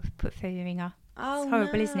really were put through the ringer. Oh, it's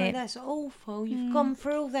horrible, no, isn't it? That's awful. You've gone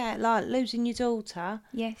through all that, like losing your daughter.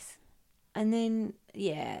 Yes. And then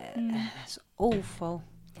that's awful.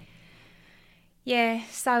 Yeah,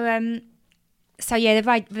 the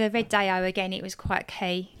red Deo, again, it was quite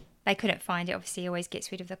key. They couldn't find it. Obviously, he always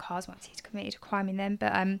gets rid of the cars once he's committed a crime in them,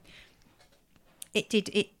 but it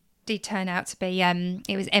did turn out to be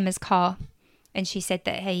it was Emma's car, and he said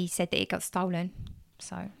that it got stolen,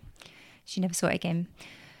 so she never saw it again.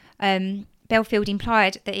 Bellfield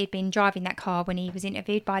implied that he'd been driving that car when he was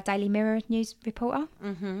interviewed by a Daily Mirror news reporter,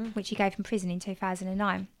 which he gave from prison in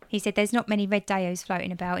 2009. He said there's not many red Deos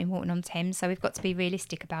floating about in Walton-on-Thames, so we've got to be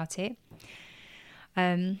realistic about it.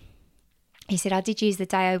 He said, I did use the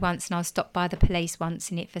Deo once and I was stopped by the police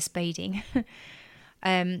once in it for speeding.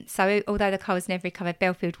 So although the car was never recovered,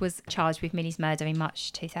 Bellfield was charged with Millie's murder in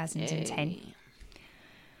March 2010.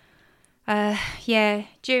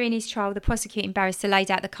 During his trial, the prosecuting barrister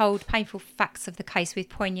laid out the cold, painful facts of the case with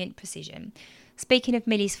poignant precision. Speaking of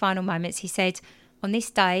Millie's final moments, he said, on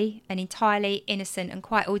this day, an entirely innocent and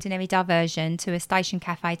quite ordinary diversion to a station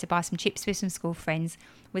cafe to buy some chips with some school friends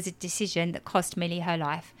was a decision that cost Millie her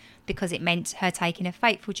life because it meant her taking a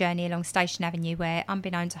fateful journey along Station Avenue where,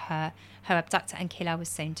 unbeknown to her, her abductor and killer was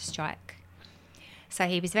soon to strike. So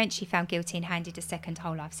he was eventually found guilty and handed a second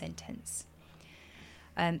whole life sentence.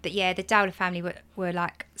 The Dowler family were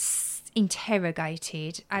like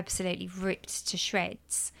interrogated, absolutely ripped to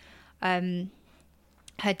shreds. Her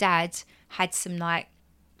dad had some like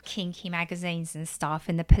kinky magazines and stuff,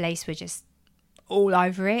 and the police were just all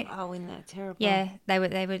over it. Oh, isn't that terrible? Yeah,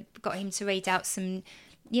 they got him to read out some.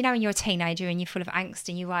 You know, when you're a teenager and you're full of angst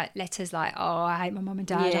and you write letters like, "Oh, I hate my mum and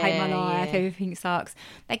dad. I hate my life. Everything sucks."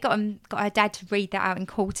 They got her dad to read that out in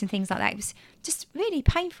court and things like that. It was just really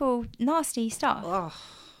painful, nasty stuff. Oh,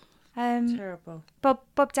 terrible.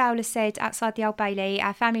 Bob Dowler said outside the Old Bailey,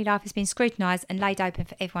 our family life has been scrutinised and laid open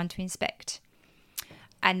for everyone to inspect,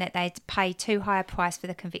 and that they'd paid too high a price for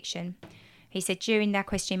the conviction. He said during their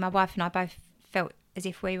questioning, my wife and I both felt as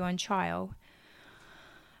if we were on trial.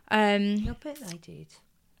 I bet they did.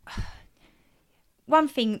 One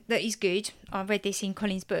thing that is good, I read this in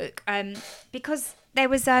Colin's book, because there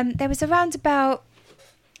was around about,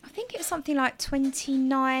 I think it was something like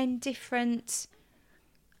 29 different,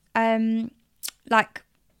 like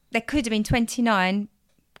there could have been 29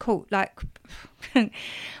 court, like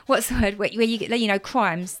what's the word where you get, you know,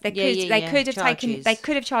 crimes. They could have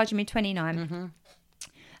charged him in 29. Mm-hmm.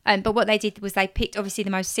 But what they did was they picked obviously the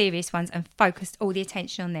most serious ones and focused all the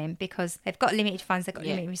attention on them because they've got limited funds, they've got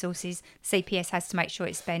limited resources. CPS has to make sure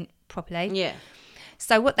it's spent properly. Yeah.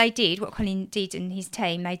 So what Colin did and his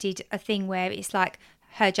team, they did a thing where it's like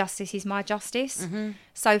her justice is my justice. Mm-hmm.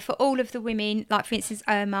 So for all of the women, like for instance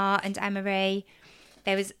Irma and Anne-Marie,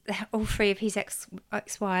 there was all 3 of his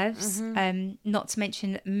ex-wives, not to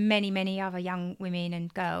mention many, many other young women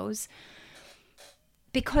and girls.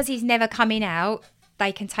 Because he's never coming out,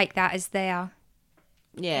 they can take that as their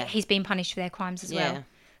he's being punished for their crimes as Yeah. well.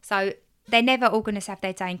 So they're never all going to have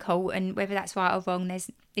their day in court, and whether that's right or wrong,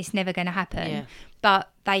 it's never going to happen. Yeah.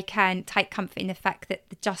 But they can take comfort in the fact that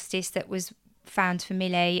the justice that was found for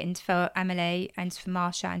Millie and for Amelie and for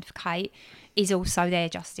Marsha and for Kate is also their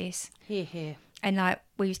justice. Here. And like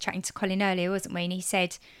we was chatting to Colin earlier, wasn't we? And he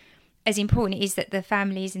said, as important it is that the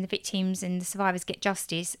families and the victims and the survivors get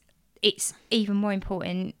justice, it's even more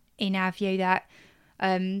important in our view that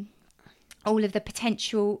all of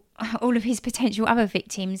his potential other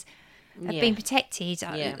victims have been protected.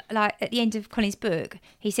 Yeah. Like at the end of Colin's book,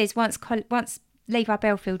 he says once Levi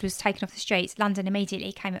Bellfield was taken off the streets, London immediately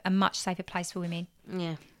became a much safer place for women.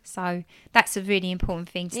 Yeah. So that's a really important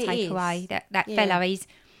thing to take away. That fellow,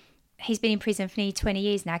 he's been in prison for nearly 20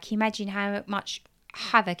 years now. Can you imagine how much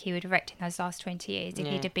havoc he would have wreaked in those last 20 years if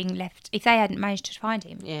he'd have been left, if they hadn't managed to find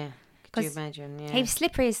him? Yeah. Could you imagine? Yeah. He was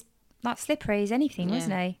slippery as anything,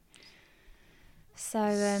 wasn't he?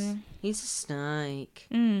 So he's a snake.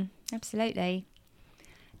 Absolutely.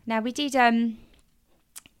 Now we did.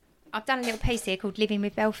 I've done a little piece here called "Living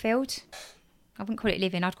with Bellfield." I wouldn't call it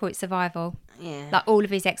living; I'd call it survival. Yeah. Like all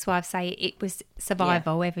of his ex-wives say, it was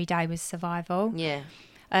survival. Every day was survival. Yeah.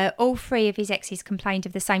 All three of his exes complained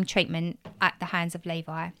of the same treatment at the hands of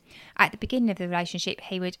Levi. At the beginning of the relationship,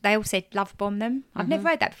 they all said love bomb them. I've never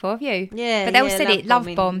heard that before, have you? Yeah. But they all said it, love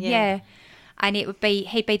bombing, bomb, yeah. And he'd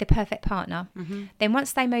be the perfect partner. Then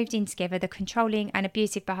once they moved in together, the controlling and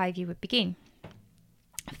abusive behaviour would begin.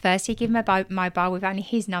 First, he'd give him a mobile with only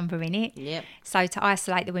his number in it. Yep. So to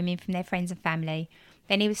isolate the women from their friends and family.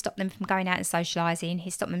 Then he would stop them from going out and socialising.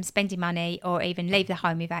 He'd stop them spending money or even leave the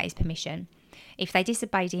home without his permission. If they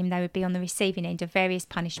disobeyed him, they would be on the receiving end of various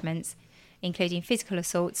punishments, including physical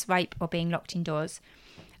assaults, rape, or being locked indoors,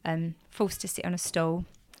 forced to sit on a stool,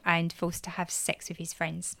 and forced to have sex with his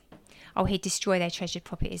friends. Oh, he'd destroy their treasured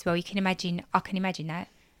property as well. I can imagine that.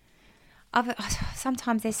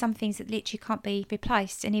 Sometimes there's some things that literally can't be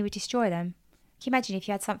replaced, and he would destroy them. Can you imagine if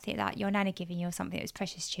you had something like your nana giving you or something that was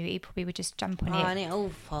precious to you, he probably would just jump on it. Oh, and it's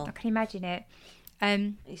awful. I can imagine it.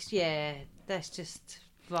 That's just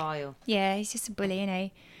vile. Yeah, he's just a bully, isn't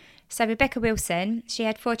he? So Rebecca Wilson, she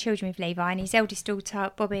had 4 children with Levi, and his eldest daughter,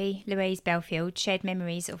 Bobby Louise Bellfield, shared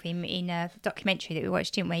memories of him in a documentary that we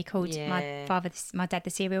watched, didn't we, called My Dad the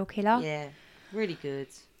Serial Killer. Yeah, really good.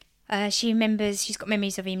 She's got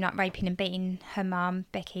memories of him like raping and beating her mum,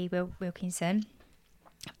 Becky Wilkinson.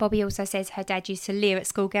 Bobby also says her dad used to leer at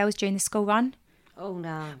schoolgirls during the school run. Oh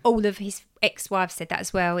no. All of his ex-wives said that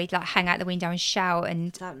as well. He'd like hang out the window and shout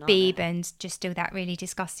and beep and just do that really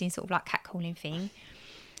disgusting sort of like catcalling thing.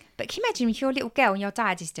 But can you imagine if you're a little girl and your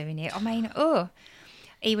dad is doing it? I mean,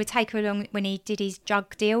 he would take her along when he did his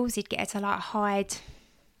drug deals. He'd get her to like hide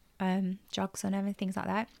drugs on her and things like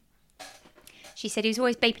that. She said he was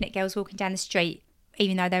always beeping at girls walking down the street,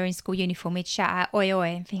 even though they were in school uniform. He'd shout out "oi oi"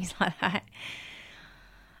 and things like that.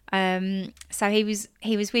 So he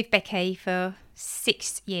was with Becky for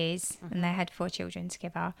 6 years, and they had 4 children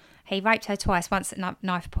together. He raped her twice, once at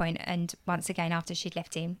knife point and once again after she'd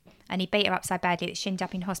left him. And he beat her up so badly that she ended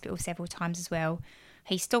up in hospital several times as well.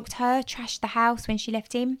 He stalked her, trashed the house when she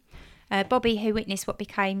left him. Bobby, who witnessed what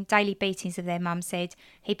became daily beatings of their mum, said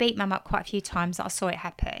he beat mum up quite a few times. I saw it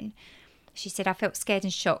happen. She said, I felt scared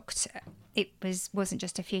and shocked. It wasn't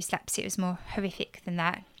just a few slaps, it was more horrific than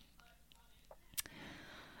that.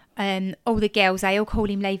 All the girls, they all call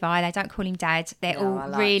him Levi, they don't call him Dad. They're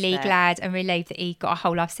all really glad and relieved that he got a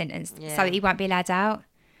whole life sentence so that he won't be allowed out.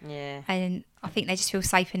 Yeah. And I think they just feel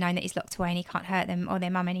safer knowing that he's locked away and he can't hurt them or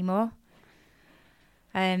their mum anymore.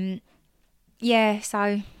 So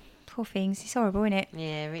poor things. It's horrible, isn't it?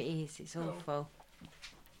 Yeah, it is. It's awful.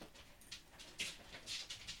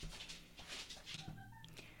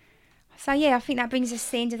 So I think that brings us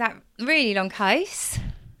to the end of that really long case.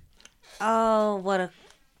 Oh, what a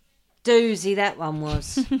doozy that one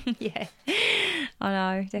was. Yeah, I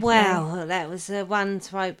know, definitely. Wow, that was one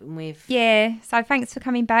to open with. Yeah, so thanks for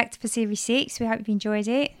coming back for Series 6. We hope you've enjoyed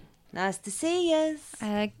it. Nice to see us.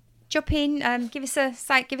 Drop in, give us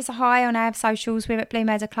a hi on our socials. We're at Blue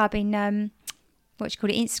Murder Club in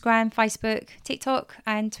Instagram, Facebook, TikTok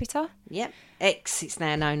and Twitter. Yep. X, it's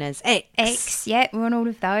now known as X. X, yeah, we're on all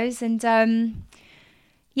of those. And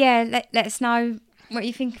let us know what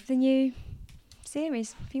you think of the new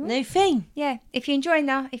series. If you want. New thing. Yeah. If you're enjoying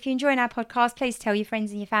our podcast, please tell your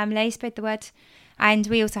friends and your family, spread the word. And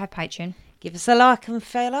we also have Patreon. Give us a like and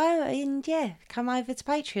follow, and come over to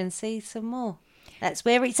Patreon, see some more. That's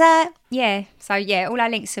where it's at. Yeah. So all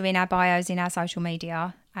our links are in our bios in our social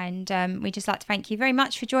media. And we'd just like to thank you very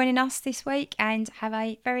much for joining us this week and have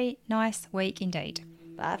a very nice week indeed.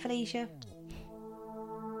 Bye, Felicia.